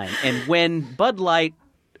Light Lime, and when Bud Light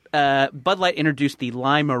introduced the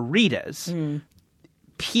Lime-A-Ritas,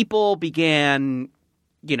 people began,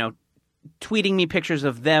 tweeting me pictures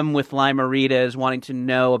of them with Lime-A-Ritas, wanting to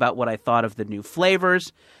know about what I thought of the new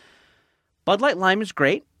flavors. Bud Light Lime is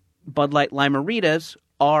great. Bud Light Lime-A-Ritas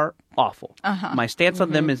are awful. My stance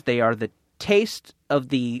on them is they are the taste of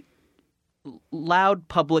the loud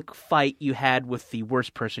public fight you had with the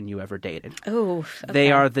worst person you ever dated. Oh,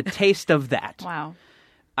 They are the taste of that. Wow.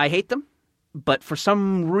 I hate them, but for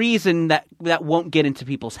some reason that won't get into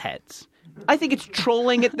people's heads. I think it's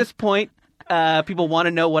trolling at this point. People want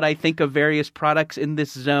to know what I think of various products in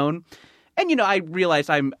this zone. And, I realize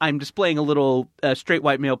I'm displaying a little straight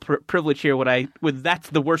white male privilege here when that's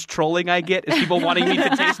the worst trolling I get is people wanting me to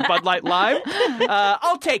taste Bud Light Lime.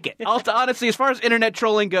 I'll take it. Honestly, as far as internet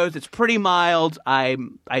trolling goes, it's pretty mild.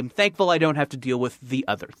 I'm thankful I don't have to deal with the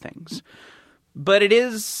other things. But it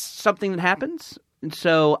is something that happens. And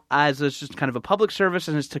so as it's just kind of a public service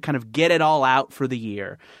and it's to kind of get it all out for the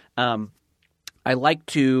year, I like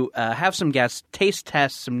to have some guests taste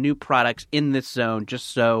test some new products in this zone just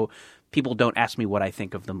so people don't ask me what I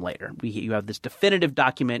think of them later. You have this definitive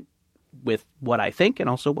document with what I think and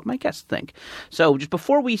also what my guests think. So just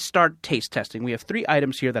before we start taste testing, we have 3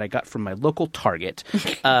 items here that I got from my local Target.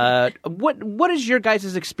 What is your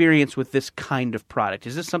guys' experience with this kind of product?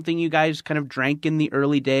 Is this something you guys kind of drank in the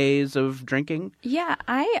early days of drinking? Yeah,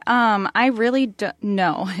 I really don't.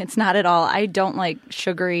 No, it's not at all. I don't like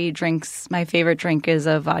sugary drinks. My favorite drink is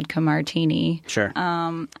a vodka martini. Sure.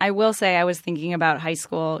 I will say I was thinking about high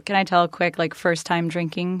school. Can I tell a quick first time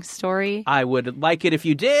drinking story? I would like it if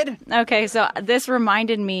you did. Okay, so this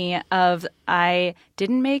reminded me of I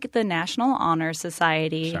didn't make the National Honor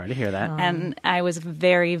Society. Sorry to hear that. And I was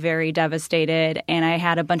very, very devastated. And I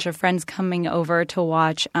had a bunch of friends coming over to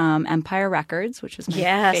watch Empire Records, which is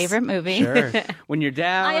my favorite movie. Sure. When you're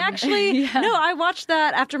down. I actually no, I watched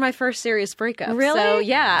that after my first serious breakup. Really? So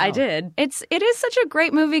yeah, I did. It is such a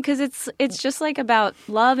great movie because it's just like about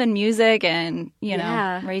love and music and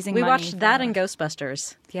raising money. We watched that and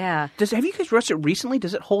Ghostbusters. Yeah. Have you guys watched it recently?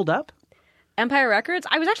 Does it hold up? Empire Records?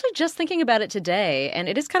 I was actually just thinking about it today, and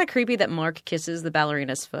it is kind of creepy that Mark kisses the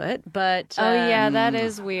ballerina's foot, but... Oh, yeah, that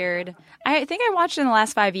is weird. I think I watched it in the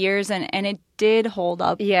last 5 years, and it did hold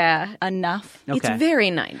up enough. Okay. It's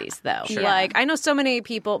very 90s, though. Sure. Like, I know so many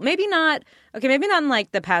people, maybe not in,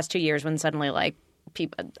 like, the past 2 years when suddenly, like,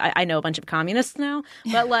 people, I know a bunch of communists now,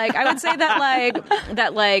 but like I would say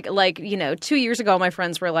that 2 years ago my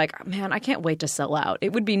friends were like, man, I can't wait to sell out.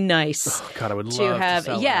 It would be nice. Oh, God, I would to love have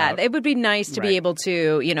to sell out. it would be nice to be able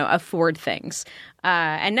to afford things.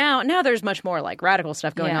 And now there's much more like radical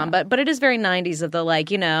stuff going on, but it is very 90s of the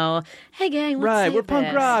hey gang, let's right, save we're punk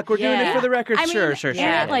this. rock, we're doing it for the record. I mean, Sure.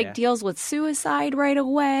 It deals with suicide right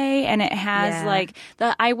away, and it has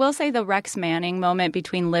I will say the Rex Manning moment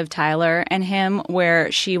between Liv Tyler and him,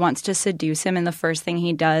 where she wants to seduce him, and the first thing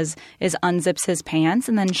he does is unzips his pants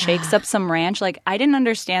and then shakes up some ranch. Like, I didn't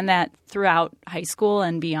understand that throughout high school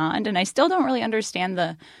and beyond, and I still don't really understand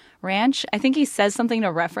the ranch. I think he says something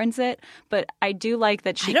to reference it, but I do like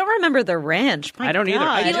that she... I don't remember the ranch. My I don't either.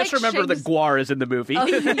 God. I just remember that Guar is in the movie. Oh,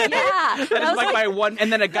 yeah. That is like my one...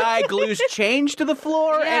 And then a guy glues change to the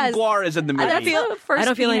floor, and Guar is in the movie. I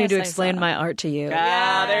don't feel I need to explain my art to you.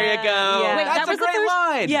 Ah, there you go. Yeah. Wait, That's that a great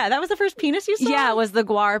line. Yeah, that was the first penis you saw? Yeah, it was the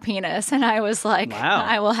Guar penis, and I was like, wow.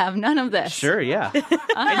 I will have none of this. Sure, yeah.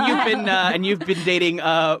 And you've been dating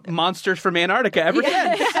monsters from Antarctica ever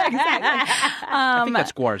since. Exactly. I think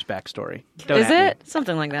that's Guar's backstory. Is it?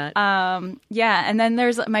 Something like that. Yeah, and then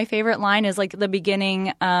there's my favorite line is like the beginning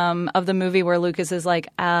of the movie where Lucas is like,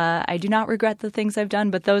 I do not regret the things I've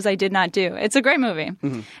done, but those I did not do. It's a great movie.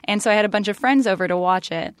 Mm-hmm. And so I had a bunch of friends over to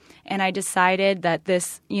watch it, and I decided that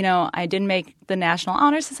this, I didn't make the National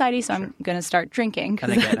Honor Society, so I'm going to start drinking.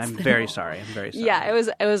 And again, I'm very sorry. Yeah,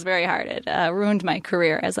 it was very hard. It ruined my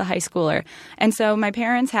career as a high schooler. And so my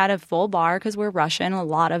parents had a full bar because we're Russian, a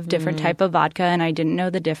lot of different type of vodka, and I didn't know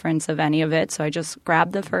the difference of any of it. So I just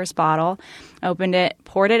grabbed the first bottle, opened it,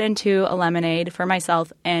 poured it into a lemonade for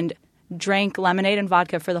myself, and drank lemonade and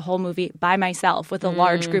vodka for the whole movie by myself with a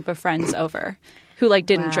large group of friends over who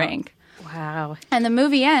didn't drink. Wow. And the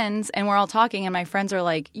movie ends, and we're all talking, and my friends are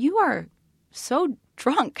like, "You are so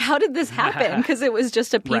drunk. How did this happen?" Because it was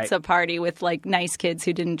just a pizza party with nice kids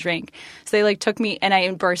who didn't drink. So they took me, and I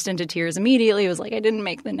burst into tears immediately. It was like, I didn't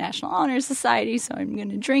make the National Honor Society, so I'm going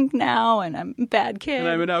to drink now, and I'm a bad kid. And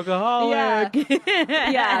I'm an alcoholic.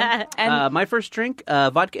 Yeah. And my first drink,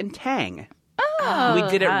 vodka and Tang. Oh,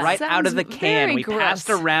 we did it right out of the can. We passed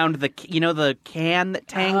around the can that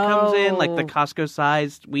Tang comes in, like the Costco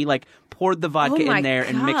sized. We poured the vodka in there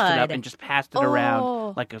and mixed it up and just passed it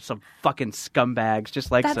around like some fucking scumbags.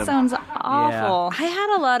 Just like that sounds awful. I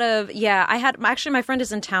had a lot of actually my friend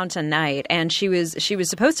is in town tonight, and she was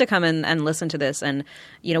supposed to come in and listen to this, and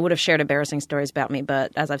would have shared embarrassing stories about me.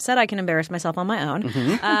 But as I've said, I can embarrass myself on my own.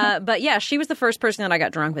 Mm-hmm. But yeah, she was the first person that I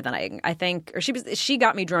got drunk with, and I think, or she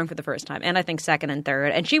got me drunk for the first time, and I think second and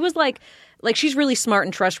third. And she was like she's really smart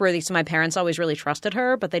and trustworthy, so my parents always really trusted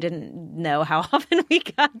her, but they didn't know how often we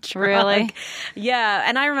got drunk. Really? Yeah,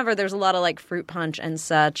 and I remember there's a lot of fruit punch and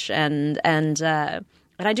such, and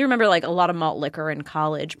I do remember a lot of malt liquor in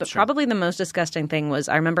college, but probably the most disgusting thing was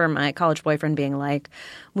I remember my college boyfriend being like,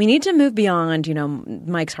 "We need to move beyond,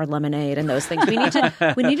 Mike's Hard Lemonade and those things. We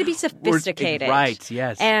need to be sophisticated." Right,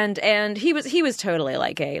 yes. And he was totally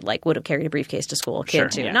would have carried a briefcase to school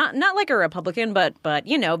kid too. Yeah. Not like a Republican, but very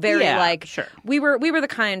we were the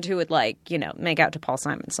kind who would make out to Paul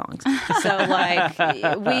Simon songs.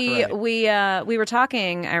 So we were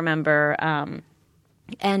talking, I remember,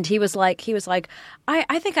 and he was like,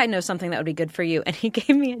 I think I know something that would be good for you. And he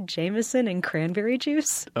gave me a Jameson and cranberry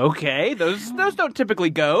juice. Okay. Those don't typically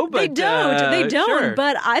go, but they don't. Sure.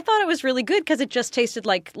 But I thought it was really good because it just tasted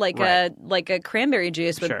like a cranberry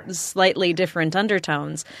juice with slightly different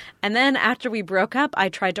undertones. And then after we broke up, I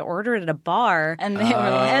tried to order it at a bar, and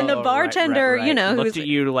the bartender, looked at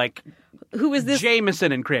you like, who was this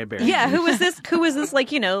Jameson and cranberry? Yeah, who was this East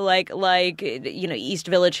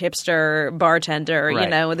Village hipster bartender,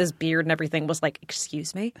 with his beard and everything, was like,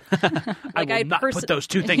 "Excuse me?" I will not put those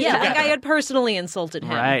two things together. I had personally insulted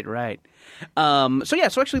him. Right. So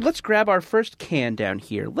actually, let's grab our first can down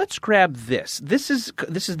here. Let's grab this. This is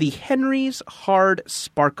the Henry's Hard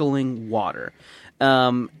Sparkling Water.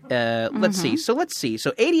 Let's see.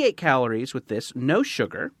 So 88 calories with this, no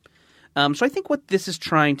sugar. So I think what this is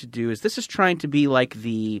trying to do is this is trying to be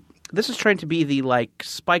the like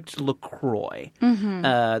spiked LaCroix.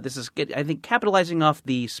 This is, I think, capitalizing off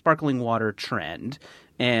the sparkling water trend.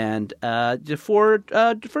 And for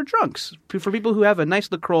drunks, for people who have a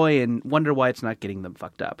nice LaCroix and wonder why it's not getting them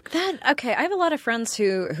fucked up. Okay, I have a lot of friends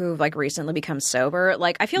who've like recently become sober.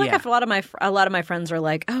 Like I feel like a lot of my friends are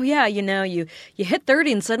like, oh yeah, you hit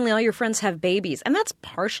 30 and suddenly all your friends have babies, and that's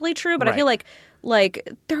partially true. But I feel like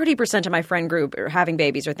 30% of my friend group are having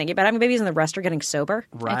babies or thinking about having babies, and the rest are getting sober.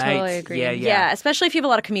 Right. I totally agree. Yeah. Especially if you have a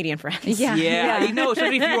lot of comedian friends. Yeah. You know,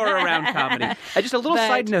 especially if you are around comedy. Just a little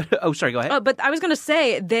side note. Oh, sorry. Go ahead. But I was going to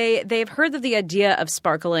say they've heard of the idea of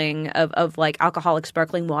sparkling of like alcoholic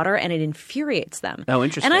sparkling water, and it infuriates them. Oh,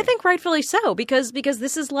 interesting. And I think rightfully so because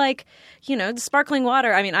this is like, the sparkling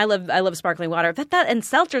water. I mean, I love sparkling water. That and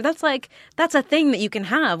seltzer. That's a thing that you can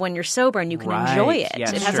have when you're sober and you can enjoy it. Yeah,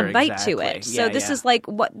 it has a bite to it. So this is like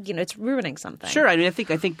what it's ruining something. Sure, I mean, I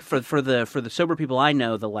think for the sober people I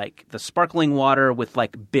know, the sparkling water with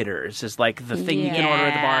like bitters is like the thing you can order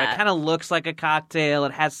at the bar. It kind of looks like a cocktail.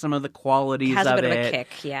 It has some of the qualities. It has of a bit it. of a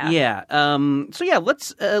kick. Yeah. Yeah. So yeah,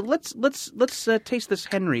 let's taste this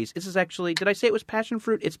Henry's. This is actually. Did I say it was passion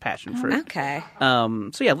fruit? It's passion fruit. Okay.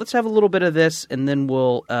 So yeah, let's have a little bit of this, and then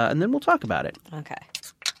we'll talk about it. Okay.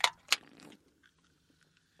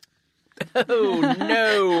 Oh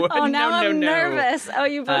no! Oh, now I'm nervous. Oh,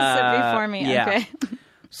 you both sit before me. Yeah. Okay.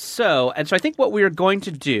 So I think what we are going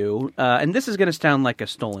to do, and this is going to sound like a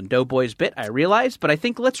Stolen Doughboys bit, I realize, but I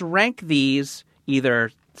think let's rank these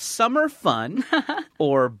either summer fun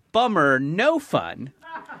or bummer no fun.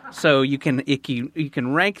 So you can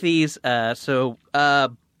rank these.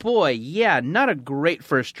 Boy, yeah, not a great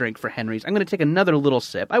first drink for Henry's. I'm going to take another little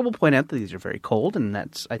sip. I will point out that these are very cold, and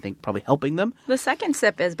that's, I think, probably helping them. The second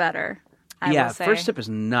sip is better. I will say. First sip is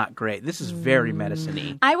not great. This is very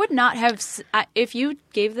medicine-y. I would not have. If you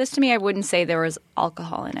gave this to me, I wouldn't say there was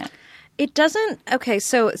alcohol in it. It doesn't. Okay,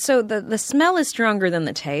 so the smell is stronger than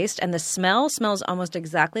the taste, and the smell smells almost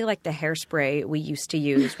exactly like the hairspray we used to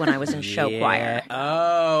use when I was in show choir.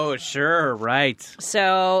 Oh, sure, right.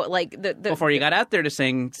 So, like the before you got out there to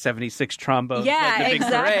sing 76 trombones, yeah, like the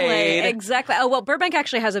big parade. Exactly. Oh well, Burbank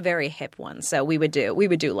actually has a very hip one, so we would do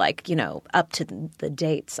like up to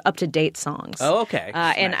date songs. Oh, okay.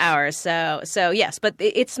 In ours. So yes, but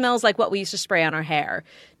it smells like what we used to spray on our hair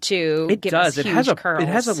to give us huge curls. It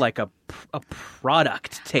has a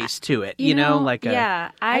product taste to it,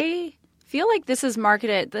 I feel like this is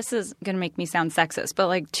marketed. This is going to make me sound sexist, but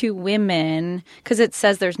like to women because it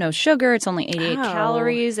says there's no sugar. It's only 88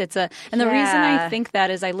 calories. The reason I think that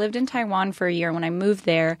is I lived in Taiwan for a year. When I moved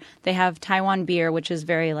there, they have Taiwan beer, which is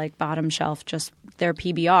very like bottom shelf, just their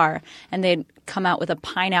PBR, and they'd come out with a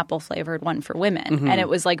pineapple flavored one for women, and it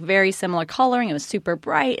was like very similar coloring. It was super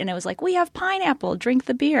bright, and it was like, we have pineapple, drink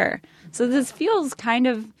the beer. So this feels kind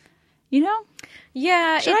of,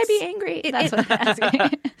 Yeah. Should I be angry? That's what I'm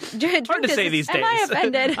asking. Hard to say these days. Am I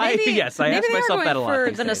offended? I ask myself that a lot.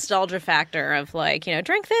 For the nostalgia factor of like,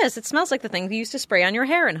 drink this. It smells like the thing you used to spray on your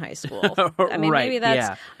hair in high school. I mean, right, maybe that's.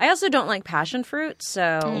 Yeah. I also don't like passion fruit,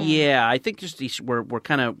 so. Yeah, I think just we're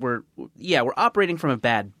operating from a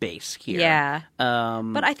bad base here. Yeah.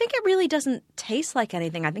 But I think it really doesn't taste like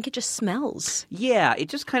anything. I think it just smells. Yeah, it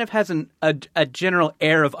just kind of has a general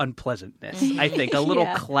air of unpleasantness. I think a little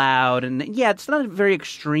cloud, and it's not a very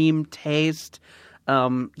extreme taste.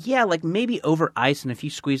 Like maybe over ice, and if you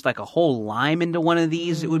squeezed like a whole lime into one of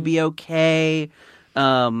these, it would be okay.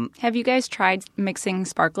 Have you guys tried mixing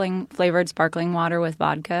flavored sparkling water with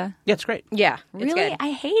vodka? Yeah, it's great. Yeah, really? good.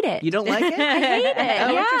 I hate it. You don't like it? I hate it.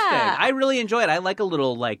 Oh, yeah. interesting. I really enjoy it. I like a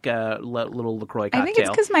little little LaCroix cocktail. I think it's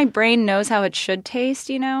because my brain knows how it should taste,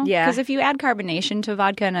 Yeah. Because if you add carbonation to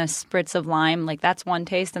vodka and a spritz of lime, like that's one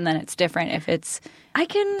taste, and then it's different if it's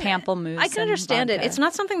pamplemousse. I can understand vodka. it. It's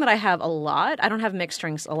not something that I have a lot. I don't have mixed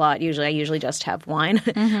drinks a lot. Usually, I usually just have wine.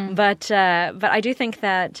 But I do think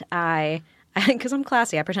that because I'm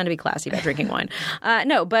classy. I pretend to be classy by drinking wine.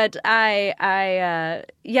 But I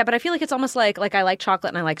feel like it's almost like I like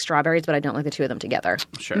chocolate and I like strawberries, but I don't like the two of them together.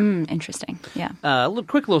 Sure. Interesting. Yeah.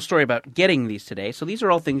 Quick little story about getting these today. So these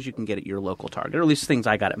are all things you can get at your local Target, or at least things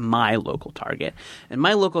I got at my local Target. And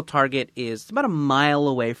my local Target is about a mile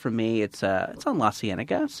away from me. It's on La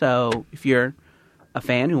Cienega. So if you're a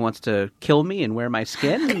fan who wants to kill me and wear my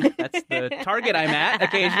skin. That's the target I'm at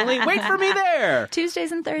occasionally. Wait for me there.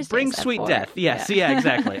 Tuesdays and Thursdays. Bring at sweet 4. death. Yes, yeah,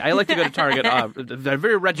 exactly. I like to go to Target, a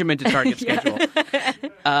very regimented Target schedule.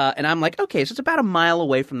 And I'm like, okay, so it's about a mile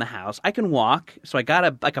away from the house. I can walk. So I got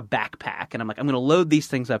a backpack, and I'm like, I'm going to load these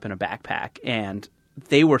things up in a backpack. And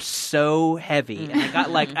they were so heavy.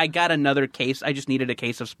 And I got another case. I just needed a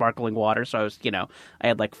case of sparkling water. So I was, I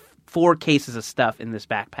had like 4 cases of stuff in this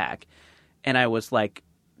backpack. And I was like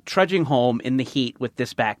trudging home in the heat with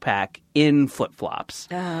this backpack in flip-flops.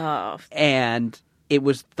 Oh. And it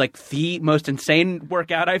was like the most insane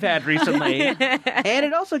workout I've had recently. And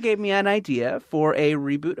it also gave me an idea for a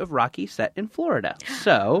reboot of Rocky set in Florida.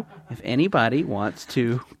 So if anybody wants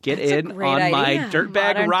to get in on my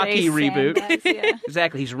Dirtbag Rocky reboot. Yeah.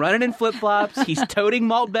 Exactly. He's running in flip-flops. He's toting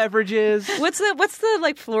malt beverages. What's the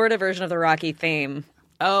like Florida version of the Rocky theme?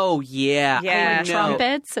 Oh, yeah. Yeah. I know.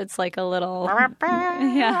 Trumpets. It's like a little.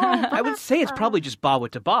 Yeah. I would say it's probably just ba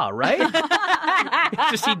with ba, right?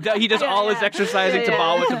 It's just he does all his exercising to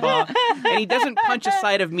ba with ba, and he doesn't punch a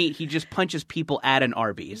side of meat. He just punches people at an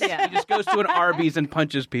Arby's. Yeah. He just goes to an Arby's and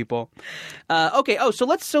punches people. Okay. Oh, so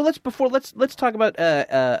let's talk about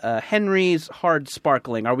Henry's Hard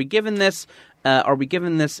Sparkling. Are we giving this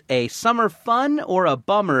a summer fun or a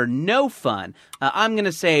bummer no fun? I'm going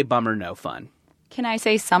to say bummer no fun. Can I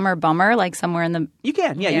say summer bummer, like somewhere in the? You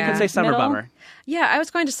can, yeah. You can say summer middle? bummer. Yeah, I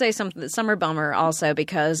was going to say something summer bummer also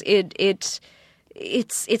because it's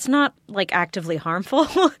not like actively harmful.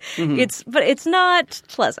 But it's not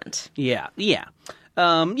pleasant. Yeah.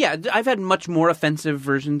 I've had much more offensive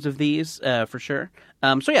versions of these for sure.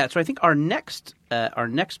 So I think our next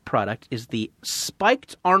product is the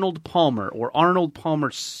Spiked Arnold Palmer, or Arnold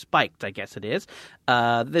Palmer Spiked, I guess it is.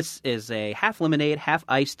 This is a half lemonade, half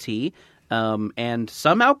iced tea. And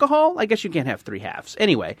some alcohol. I guess you can't have 3 halves.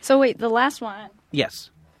 Anyway. So wait, the last one. Yes.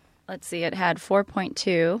 Let's see. It had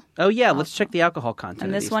 4.2. Oh, yeah. Let's check the alcohol content.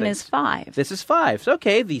 And of this these one things. is 5. This is 5. So,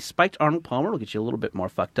 okay. The Spiked Arnold Palmer will get you a little bit more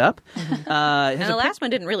fucked up. And the last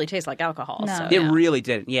one didn't really taste like alcohol. No. So, It really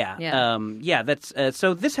didn't. Yeah. Yeah. That's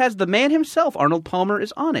so. This has the man himself. Arnold Palmer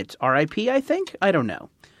is on it. R.I.P. I think. I don't know.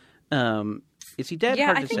 Is he dead? Yeah,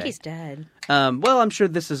 Hard I to think say. he's dead. Well, I'm sure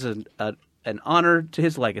this is an honor to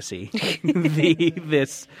his legacy.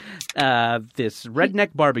 This redneck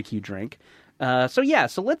barbecue drink. So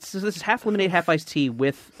this is half lemonade, half iced tea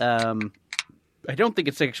with. I don't think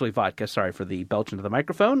it's actually vodka. Sorry for the belch into the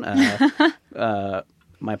microphone.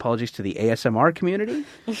 My apologies to the ASMR community.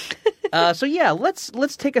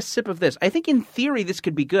 Let's take a sip of this. I think in theory this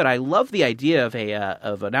could be good. I love the idea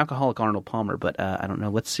of an alcoholic Arnold Palmer, but I don't know.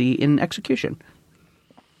 Let's see in execution.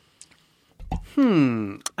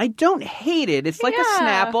 I don't hate it. It's like a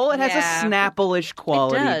Snapple. It has a Snapple-ish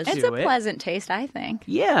quality to it. It's a pleasant taste, I think.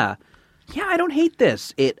 Yeah. Yeah, I don't hate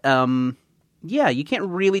this. You can't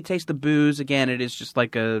really taste the booze. Again, it is just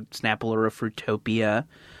like a Snapple or a Fruitopia.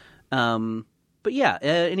 But yeah,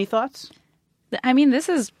 any thoughts? I mean, this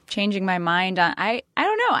is changing my mind. I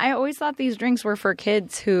don't know. I always thought these drinks were for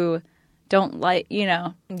kids who don't like,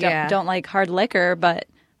 don't like hard liquor, but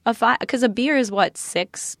because a beer is what,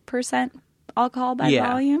 6% alcohol by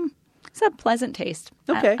volume? It's a pleasant taste.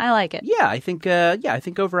 Okay. I like it. Yeah, I think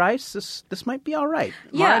over ice this might be all right.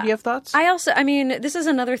 Mara, do you have thoughts? This is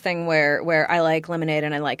another thing where I like lemonade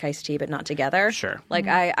and I like iced tea, but not together. Sure. Like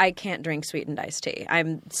I can't drink sweetened iced tea.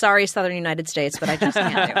 I'm sorry, Southern United States, but I just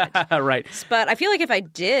can't do it. Right. But I feel like if I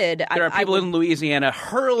did, there are people in Louisiana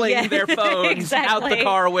hurling their phones out the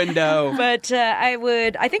car window. But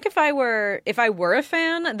I think if I were a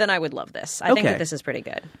fan, then I would love this. I think that this is pretty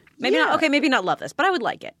good. Maybe not love this, but I would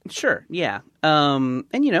like it. Sure, yeah. And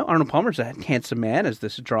Arnold Palmer's a handsome man, as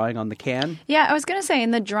this drawing on the can. Yeah, I was going to say,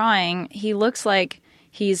 in the drawing, he looks like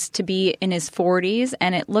he's to be in his 40s,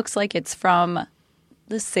 and it looks like it's from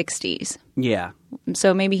the 60s. Yeah.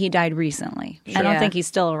 So maybe he died recently. Sure. I don't think he's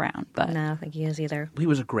still around. But no, I don't think he is either. He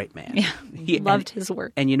was a great man. Yeah, he loved his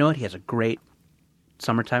work. And you know what? He has a great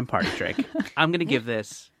summertime party drink. I'm going to give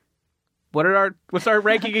this... What's our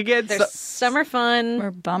ranking again? There's summer fun.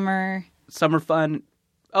 Or bummer. Summer fun.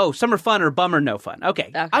 Oh, summer fun or bummer no fun. Okay.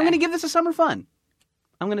 I'm going to give this a summer fun.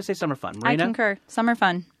 I'm going to say summer fun. Marina? I concur. Summer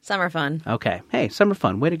fun. Summer fun. Okay. Hey, summer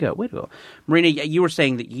fun. Way to go. Way to go. Marina, you were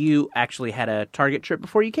saying that you actually had a Target trip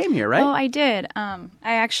before you came here, right? Oh, I did. I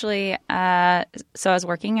actually, so I was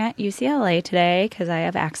working at UCLA today because I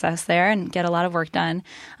have access there and get a lot of work done.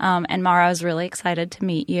 And Mara was really excited to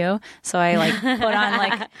meet you. So I put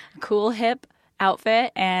on a cool hip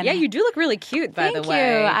outfit. And Yeah, you do look really cute, by the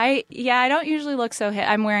way. Thank you. I don't usually look so hit.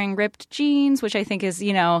 I'm wearing ripped jeans, which I think is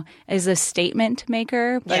a statement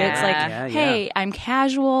maker. But it's like, hey, I'm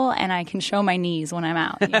casual and I can show my knees when I'm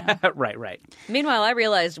out. Right. Meanwhile, I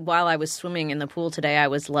realized while I was swimming in the pool today, I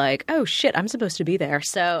was like, oh shit, I'm supposed to be there.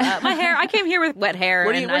 So my hair, I came here with wet hair.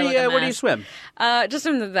 Where do you swim? Just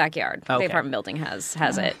in the backyard. Okay. The apartment building has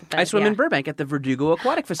it. But, I swim in Burbank at the Verdugo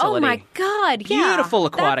Aquatic Facility. Oh my god! Yeah, beautiful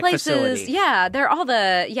aquatic that place facility. They're all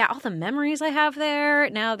the memories I have there.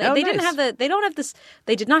 Now they didn't nice. have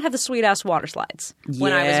they did not have the sweet ass water slides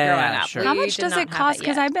when I was growing up. Sure. How much does it cost?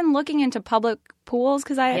 Because I've been looking into public pools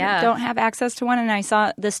because I don't have access to one, and I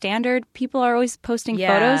saw the standard. People are always posting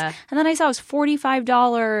photos, and then I saw it was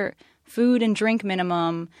 $45 food and drink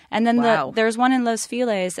minimum, and then there's one in Los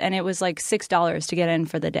Feliz, and it was like $6 to get in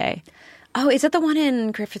for the day. Oh, is that the one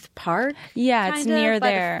in Griffith Park? Yeah, it's near by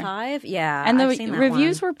there. The 5? Yeah, and the I've seen that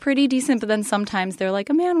reviews one. were pretty decent, but then sometimes they're like,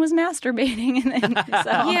 a man was masturbating. And then,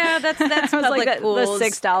 yeah, that's public like pools. The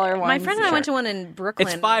 $6 one. My friend and I went to one in Brooklyn.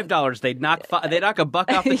 It's $5. They knock a buck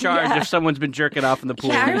off the charge if someone's been jerking off in the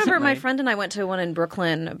pool. Yeah, I recently. remember my friend and I went to one in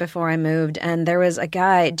Brooklyn before I moved, and there was a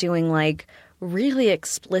guy doing like really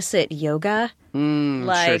explicit yoga.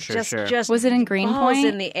 Just was it in balls Greenpoint?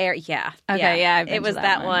 in the air? Yeah. Okay, yeah, I've been it was to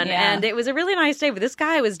that that one, yeah. and it was a really nice day. But this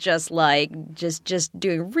guy was just like just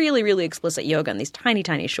doing really really explicit yoga in these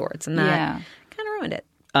tiny shorts, and that kind of ruined it.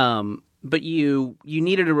 But you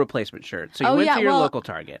needed a replacement shirt, so you went to your local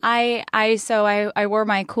Target. I wore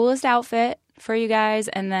my coolest outfit for you guys,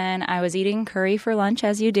 and then I was eating curry for lunch,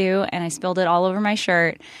 as you do, and I spilled it all over my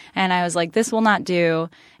shirt, and I was like, this will not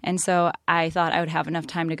do. And so I thought I would have enough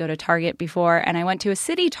time to go to Target before, and I went to a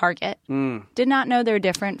city Target. Did not know they're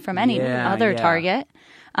different from any other Target.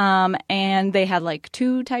 And they had like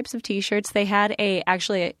two types of T-shirts. They had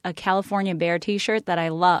actually a California Bear T-shirt that I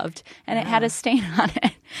loved, and it had a stain on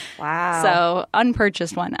it. Wow. So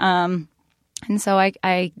unpurchased one. And so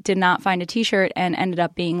I did not find a T-shirt and ended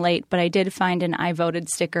up being late, but I did find an I voted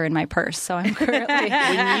sticker in my purse. So I'm currently...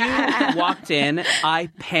 When you walked in,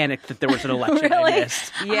 I panicked that there was an election I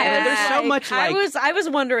missed. Yeah. There's so much like... I was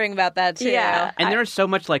wondering about that too. Yeah. And there's so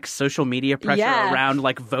much like social media pressure around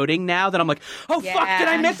like voting now that I'm like, oh fuck, did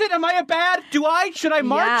I miss it? Am I a bad? Should I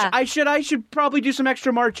march? Yeah. I should probably do some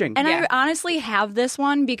extra marching. And I honestly have this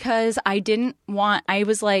one because I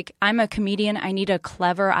was like, I'm a comedian. I need a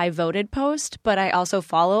clever I voted post, but I also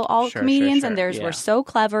follow all comedians and theirs were so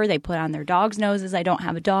clever. They put on their dogs' noses. I don't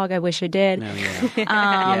have a dog. I wish I did.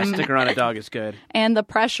 Sticker on a dog is good. And the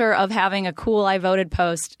pressure of having a cool I voted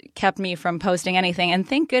post kept me from posting anything. And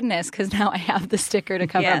thank goodness, because now I have the sticker to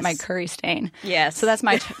cover up my curry stain. Yes. So that's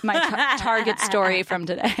my Target story from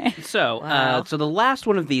today. So, so the last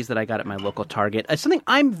one of these that I got at my local Target is something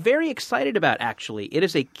I'm very excited about, actually. It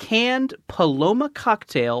is a canned Paloma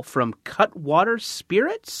cocktail from Cutwater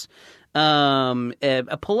Spirits.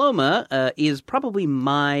 A Paloma is probably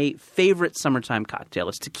my favorite summertime cocktail.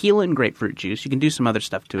 It's tequila and grapefruit juice. You can do some other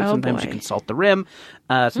stuff to it. Sometimes you can salt the rim.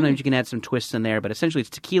 Sometimes you can add some twists in there. But essentially, it's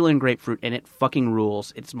tequila and grapefruit, and it fucking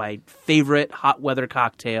rules. It's my favorite hot weather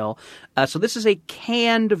cocktail. So this is a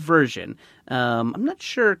canned version. I'm not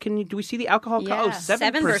sure. Do we see the alcohol? Yeah.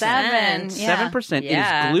 7%. 7%. It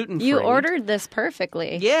is gluten-free. You ordered this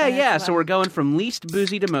perfectly. Yeah. So we're going from least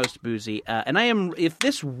boozy to most boozy. And if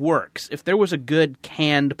this works, if there was a good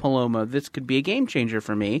canned Paloma, this could be a game changer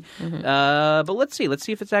for me. But let's see. Let's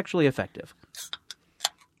see if it's actually effective.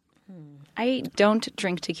 I don't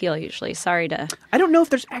drink tequila usually. Sorry to... I don't know if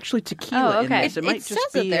there's actually tequila in this. It might it just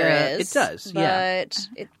says be... that there is. It does, but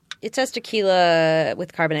it says tequila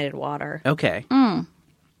with carbonated water. Okay.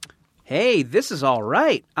 Hey, this is all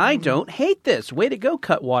right. I don't hate this. Way to go,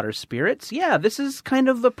 Cutwater Spirits. Yeah, this is kind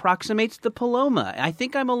of approximates the Paloma. I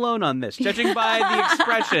think I'm alone on this. Judging by the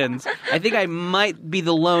expressions, I think I might be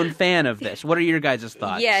the lone fan of this. What are your guys'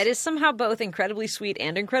 thoughts? Yeah, it is somehow both incredibly sweet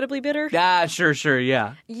and incredibly bitter. Sure,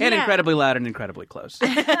 yeah. And incredibly loud and incredibly close.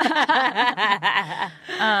 Was that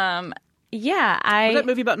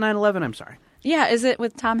movie about 9/11? I'm sorry. Yeah, is it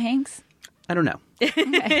with Tom Hanks? I don't know.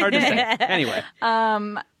 Hard to say. Anyway.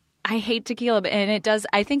 I hate tequila, and it does.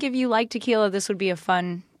 I think if you like tequila, this would be a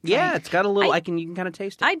fun. Yeah, it's got a little. You can kind of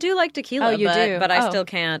taste it. I do like tequila. Oh, you do? But I still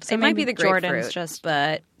can't. So it might be maybe the grapefruit, Jordan's just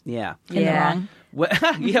but yeah, in the wrong. Well,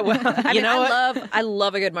 you know what? I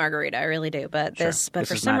love a good margarita. I really do. But This for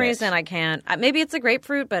is some not reason, I can't. Maybe it's a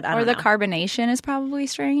grapefruit, but I don't know. Or the carbonation is probably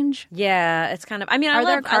strange. Yeah, it's kind of. I mean, Are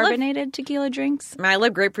there carbonated tequila drinks? I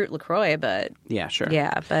love grapefruit LaCroix, but Yeah, sure.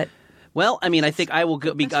 yeah, but. Well, I mean, I think I will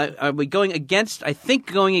be going against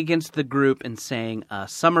the group and saying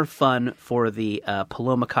summer fun for the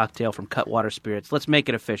Paloma cocktail from Cutwater Spirits. Let's make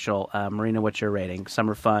it official. Marina, what's your rating?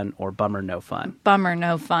 Summer fun or bummer no fun? Bummer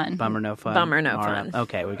no fun. Bummer no fun. Bummer no All fun. right.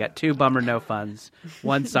 Okay, we got 2 bummer no funs,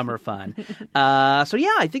 1 summer fun. So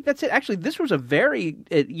yeah, I think that's it. Actually, this was a very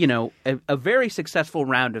a very successful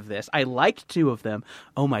round of this. I liked 2 of them.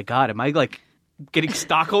 Oh my God, am I like getting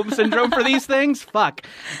Stockholm syndrome for these things? Fuck.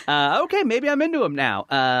 Okay, maybe I'm into them now.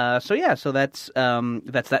 So that's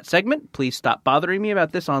that segment. Please stop bothering me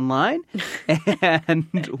about this online, and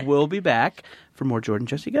we'll be back for more Jordan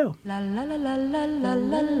Jesse Go. La la la la la la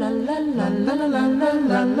la la la la.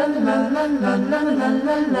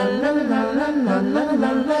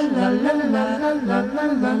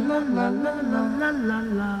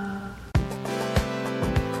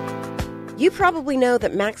 You probably know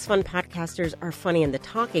that Max Fun podcasters are funny in the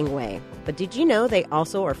talking way, but did you know they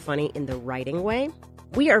also are funny in the writing way?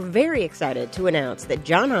 We are very excited to announce that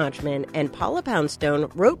John Hodgman and Paula Poundstone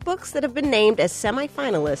wrote books that have been named as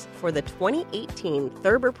semifinalists for the 2018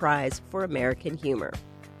 Thurber Prize for American Humor.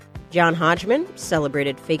 John Hodgman,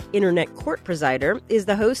 celebrated fake internet court presider, is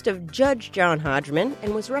the host of Judge John Hodgman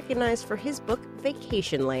and was recognized for his book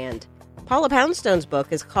Vacation Land. Paula Poundstone's book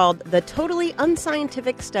is called The Totally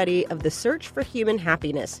Unscientific Study of the Search for Human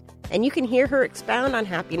Happiness, and you can hear her expound on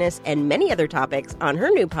happiness and many other topics on her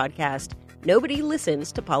new podcast, Nobody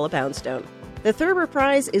Listens to Paula Poundstone. The Thurber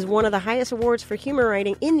Prize is one of the highest awards for humor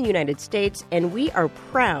writing in the United States, and we are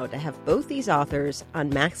proud to have both these authors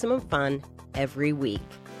on Maximum Fun every week.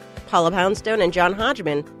 Paula Poundstone and John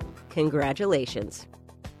Hodgman, congratulations.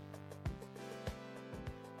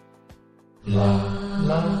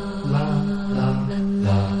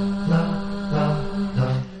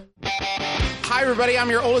 Hi, everybody. I'm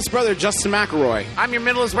your oldest brother, Justin McElroy. I'm your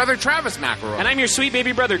middleest brother, Travis McElroy. And I'm your sweet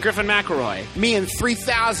baby brother, Griffin McElroy. Me and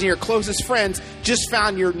 3,000 of your closest friends just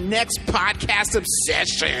found your next podcast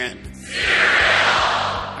obsession.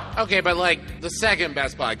 Okay, but like the second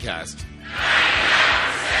best podcast.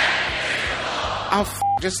 Oh,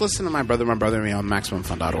 just listen to my brother and me on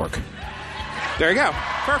MaximumFun.org. There you go.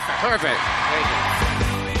 Perfect. There you go.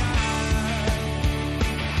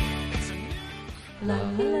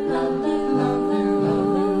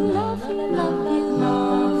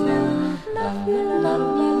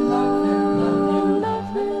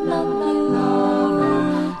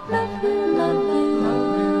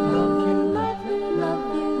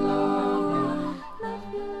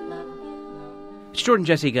 It's Jordan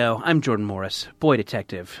Jesse Go. I'm Jordan Morris, boy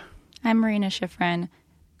detective. I'm Marina Shifrin,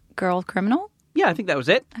 girl criminal. Yeah, I think that was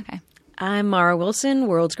it. Okay. I'm Mara Wilson,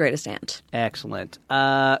 world's greatest aunt. Excellent.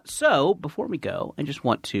 So before we go, I just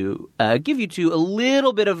want to give you two a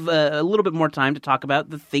little bit more time to talk about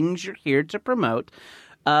the things you're here to promote.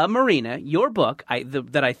 Marina, your book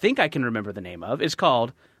that I think I can remember the name of is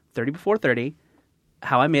called 30 Before 30,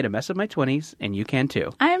 How I Made a Mess of My 20s, and You Can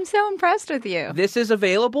Too. I am so impressed with you. This is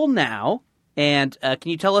available now, and can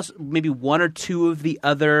you tell us maybe one or two of the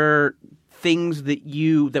other things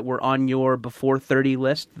that were on your before 30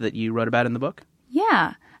 list that you wrote about in the book?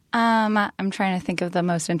 Yeah. I'm trying to think of the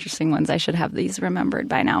most interesting ones. I should have these remembered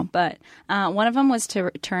by now. But one of them was to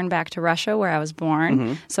return back to Russia, where I was born.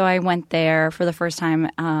 Mm-hmm. So I went there for the first time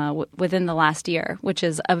within the last year, which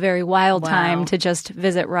is a very wild time to just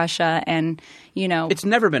visit Russia. And, you know, it's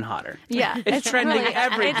never been hotter. Yeah. It's trending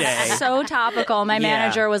every day. It's so topical. My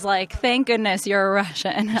manager was like, thank goodness you're a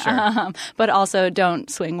Russian. Sure. But also don't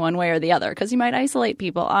swing one way or the other because you might isolate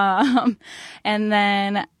people. And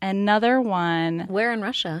then another one. Where in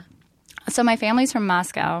Russia? So my family's from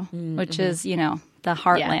Moscow, which is, you know, the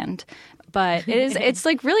heartland. Yeah. But it's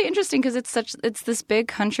like really interesting because it's this big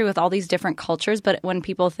country with all these different cultures. But when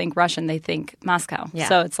people think Russian, they think Moscow. Yeah.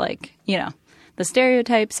 So it's like, you know, the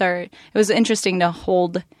stereotypes it was interesting to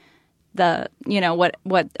hold the, you know,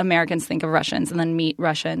 what Americans think of Russians and then meet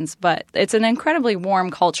Russians. But it's an incredibly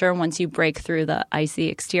warm culture once you break through the icy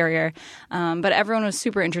exterior. But everyone was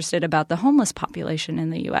super interested about the homeless population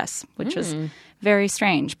in the U.S., which was very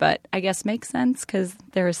strange, but I guess makes sense because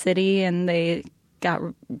they're a city and they got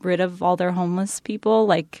rid of all their homeless people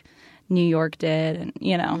like New York did and,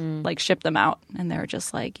 you know, like shipped them out. And they were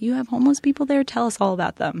just like, you have homeless people there? Tell us all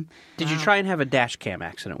about them. Did you try and have a dash cam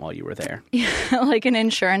accident while you were there? Yeah, like an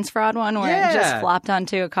insurance fraud one where it just flopped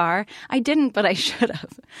onto a car? I didn't, but I should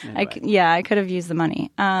have. Anyway. I could have used the money.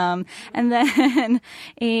 And then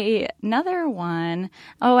another one,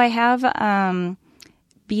 I have...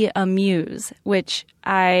 Be a Muse, which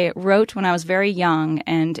I wrote when I was very young,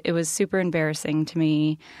 and it was super embarrassing to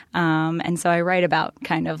me. And so I write about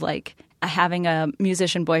kind of like having a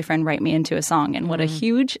musician boyfriend write me into a song, and what a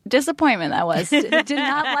huge disappointment that was. Did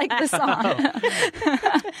not like the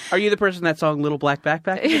song. Are you the person that song Little Black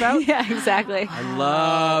Backpack is about? Yeah, exactly. I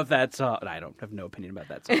love that song. I don't have no opinion about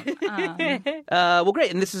that song. Well,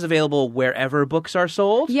 great. And this is available wherever books are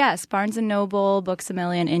sold? Yes, Barnes & Noble, Books A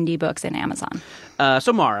Million, Indie Books, and Amazon.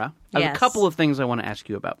 So, Mara, I have Yes. a couple of things I want to ask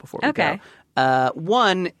you about before we Okay. go.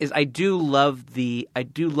 One is I do love the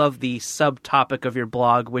subtopic of your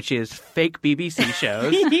blog, which is fake BBC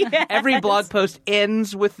shows. Yes. Every blog post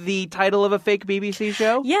ends with the title of a fake BBC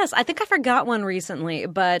show. Yes, I think I forgot one recently,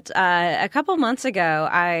 but a couple months ago,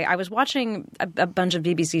 I was watching a bunch of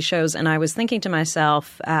BBC shows, and I was thinking to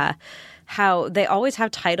myself how they always have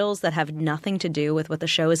titles that have nothing to do with what the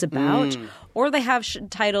show is about, or they have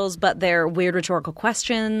titles but they're weird rhetorical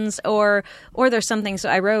questions, or there's something. So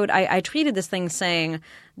I tweeted this thing saying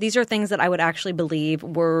these are things that I would actually believe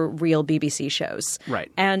were real BBC shows, Right?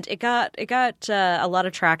 And it got a lot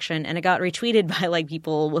of traction, and it got retweeted by like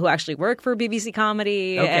people who actually work for BBC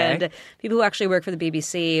Comedy and people who actually work for the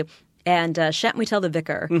BBC. And Shan't We Tell the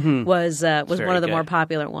Vicar was one of the more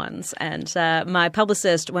popular ones. And my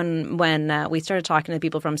publicist, when we started talking to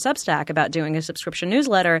people from Substack about doing a subscription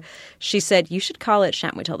newsletter, she said, you should call it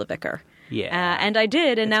Shan't We Tell the Vicar. Yeah. And I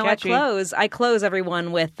did. And now catchy. I close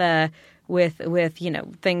everyone with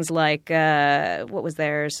things like what was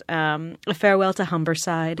theirs? A Farewell to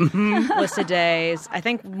Humberside was today's. I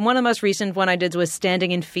think one of the most recent one I did was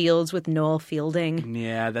Standing in Fields with Noel Fielding.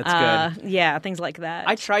 Yeah, that's good. Yeah, things like that.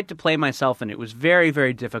 I tried to play myself, and it was very,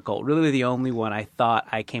 very difficult. Really, the only one I thought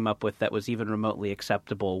I came up with that was even remotely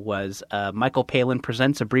acceptable was Michael Palin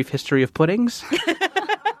Presents A Brief History of Puddings.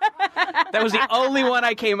 That was the only one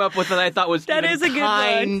I came up with that I thought was That even is a good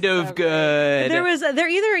kind one. of good.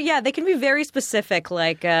 They can be very specific,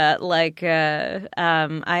 like I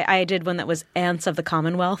did one that was Ants of the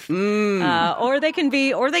Commonwealth, or they can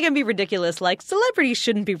be ridiculous, like celebrities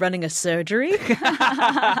shouldn't be running a surgery.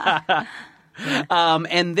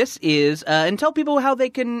 And this is and tell people how they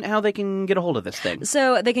can get a hold of this thing.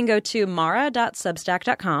 So they can go to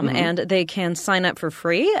mara.substack.com and they can sign up for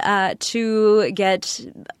free to get,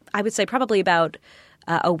 I would say, probably about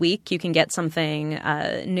a week. You can get something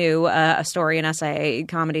new, a story, an essay,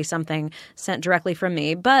 comedy, something sent directly from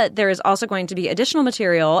me. But there is also going to be additional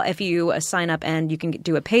material if you sign up, and you can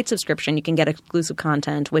do a paid subscription. You can get exclusive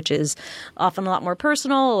content, which is often a lot more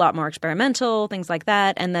personal, a lot more experimental, things like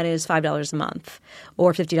that. And that is $5 a month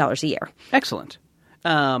or $50 a year. Excellent.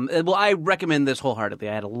 Well, I recommend this wholeheartedly.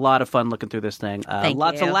 I had a lot of fun looking through this thing.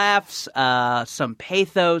 Lots you. of laughs, some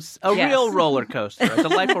pathos, a real roller coaster, a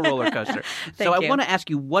delightful roller coaster. So I want to ask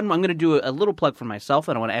you one more. I'm going to do a little plug for myself,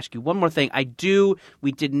 and I want to ask you one more thing.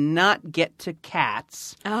 We did not get to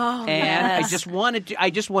cats. Oh, and yes. I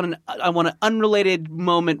want an unrelated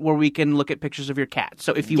moment where we can look at pictures of your cat.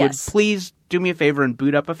 So if you would please do me a favor and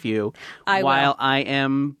boot up a few while I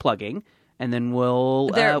am plugging. And then we'll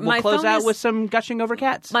close out with some gushing over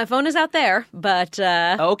cats. My phone is out there, but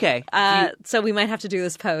okay. So we might have to do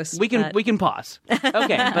this post. We can pause.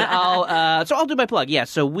 Okay, but I'll do my plug. Yeah.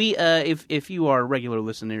 So we if you are a regular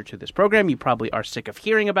listener to this program, you probably are sick of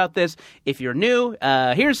hearing about this. If you're new,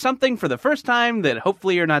 here's something for the first time that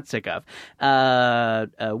hopefully you're not sick of.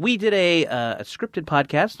 We did a scripted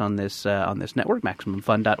podcast on this network,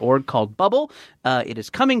 MaximumFun.org, called Bubble. It is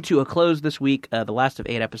coming to a close this week. The last of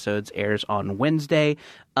 8 episodes airs on Wednesday.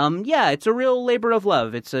 It's a real labor of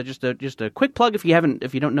love. It's just a quick plug if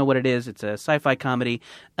you don't know what it is. It's a sci-fi comedy.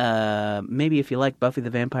 Maybe if you like Buffy the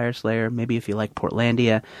Vampire Slayer, maybe if you like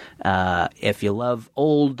Portlandia, if you love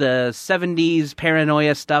old 70s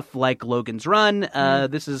paranoia stuff like Logan's Run,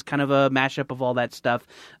 this is kind of a mashup of all that stuff.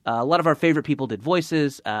 A lot of our favorite people did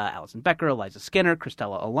voices: Alison Becker, Eliza Skinner,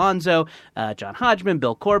 Cristela Alonso, John Hodgman,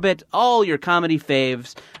 Bill Corbett, all your comedy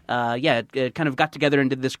faves. It kind of got together and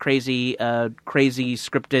did this crazy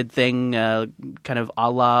scripted thing, kind of a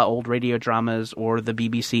la old radio dramas or the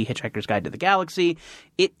BBC Hitchhiker's Guide to the Galaxy.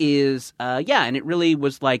 It is, and it really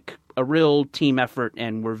was like a real team effort,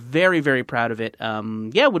 and we're very, very proud of it.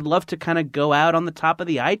 Would love to kind of go out on the top of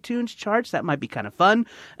the iTunes charts. That might be kind of fun.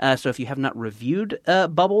 So if you have not reviewed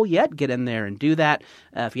Bubble yet, get in there and do that.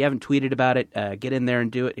 If you haven't tweeted about it, get in there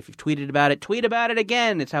and do it. If you've tweeted about it, tweet about it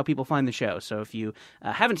again. It's how people find the show. So if you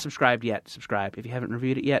haven't subscribed yet, subscribe. If you haven't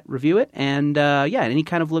reviewed it yet, review it. And any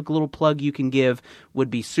kind of little plug you can give would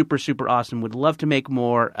be super, super awesome. Would love to make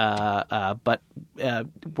more, but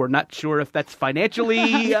we're not sure if that's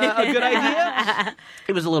financially a good idea.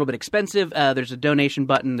 It was a little bit expensive. There's a donation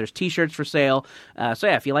button. There's T-shirts for sale.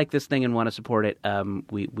 If you like this thing and want to support it,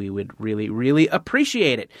 we would really, really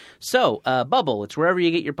appreciate it. So, Bubble, it's wherever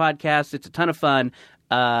you get your podcasts. It's a ton of fun.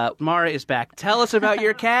 Mara is back. Tell us about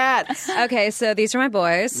your cats. Okay, so these are my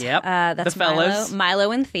boys. Yep. That's the fellas.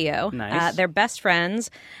 Milo and Theo. Nice. They're best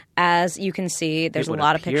friends. As you can see, there's It a would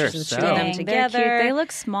lot of appear pictures of so. the two of them Dang, together. they're cute. They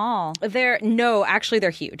look small. Actually, they're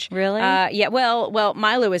huge. Really? Yeah. Well,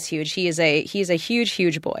 Milo is huge. He's a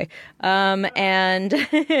huge boy. And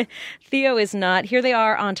Theo is not. Here they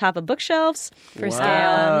are on top of bookshelves for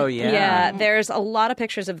scale. Oh, yeah. Yeah. There's a lot of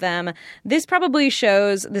pictures of them. This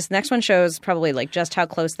next one shows probably like just how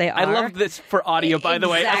close they are. I love this for audio, by the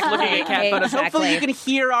way. I'm looking at cat photos. Hopefully you can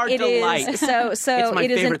hear our delight. Is, so It's my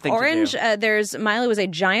it is favorite an thing to orange. do. There's Milo is a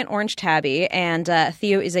giant orange tabby, and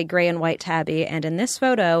Theo is a gray and white tabby. And in this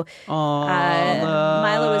photo,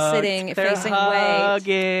 Milo is sitting They're facing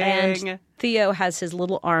hugging. away, and Theo has his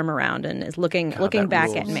little arm around and is looking that back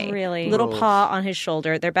rules. at me. Really? Little paw on his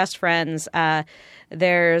shoulder. They're best friends. So Theo I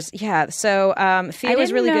was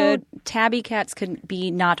didn't really know good. tabby cats could be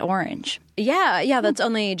not orange. Yeah, that's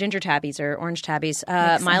only ginger tabbies or orange tabbies.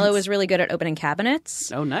 Milo sense. was really good at opening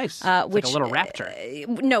cabinets. Oh, nice. Which like a little raptor.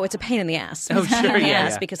 No, it's a pain in the ass. Oh, It's a pain sure, in the yeah,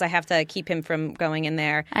 ass yeah. because I have to keep him from going in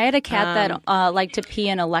there. I had a cat that liked to pee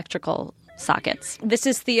in electrical sockets. This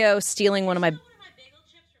is Theo stealing one of my.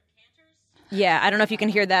 Yeah, I don't know if you can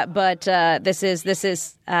hear that, but this is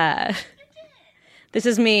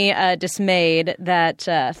me dismayed that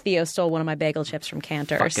Theo stole one of my bagel chips from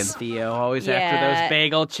Cantor's. Fucking Theo, always after those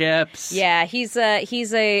bagel chips. Yeah, he's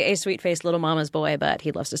a sweet-faced little mama's boy, but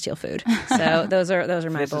he loves to steal food. So those are my This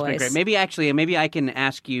has been boys. great. Maybe I can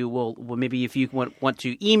ask you. Well, maybe if you want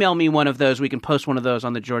to email me one of those, we can post one of those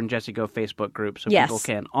on the Jordan Jesse Go Facebook group, so Yes. people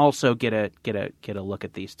can also get a look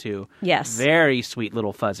at these two. Yes. Very sweet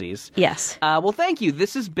little fuzzies. Yes. Well, thank you.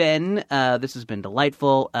 This has been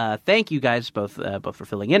delightful. Thank you guys both for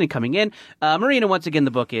filling in and coming in. Marina, once again,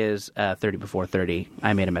 the book is 30 Before 30.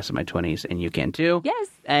 I made a mess of my 20s, and you can too. Yes.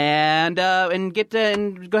 And go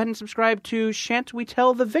ahead and subscribe to Shan't We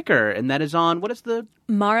Tell the Vicar, and that is on what is the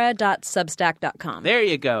Mara.substack.com. There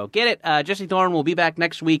you go. Get it. Jesse Thorne will be back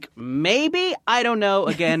next week. Maybe. I don't know.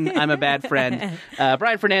 Again, I'm a bad friend.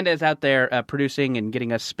 Brian Fernandez out there producing and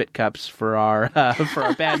getting us spit cups for our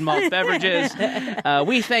bad malt beverages.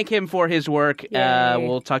 We thank him for his work.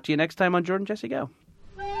 We'll talk to you next time on Jordan Jesse Go.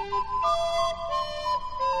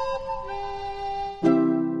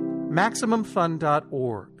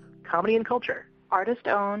 MaximumFun.org. Comedy and culture. Artist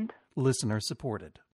owned. Listener supported.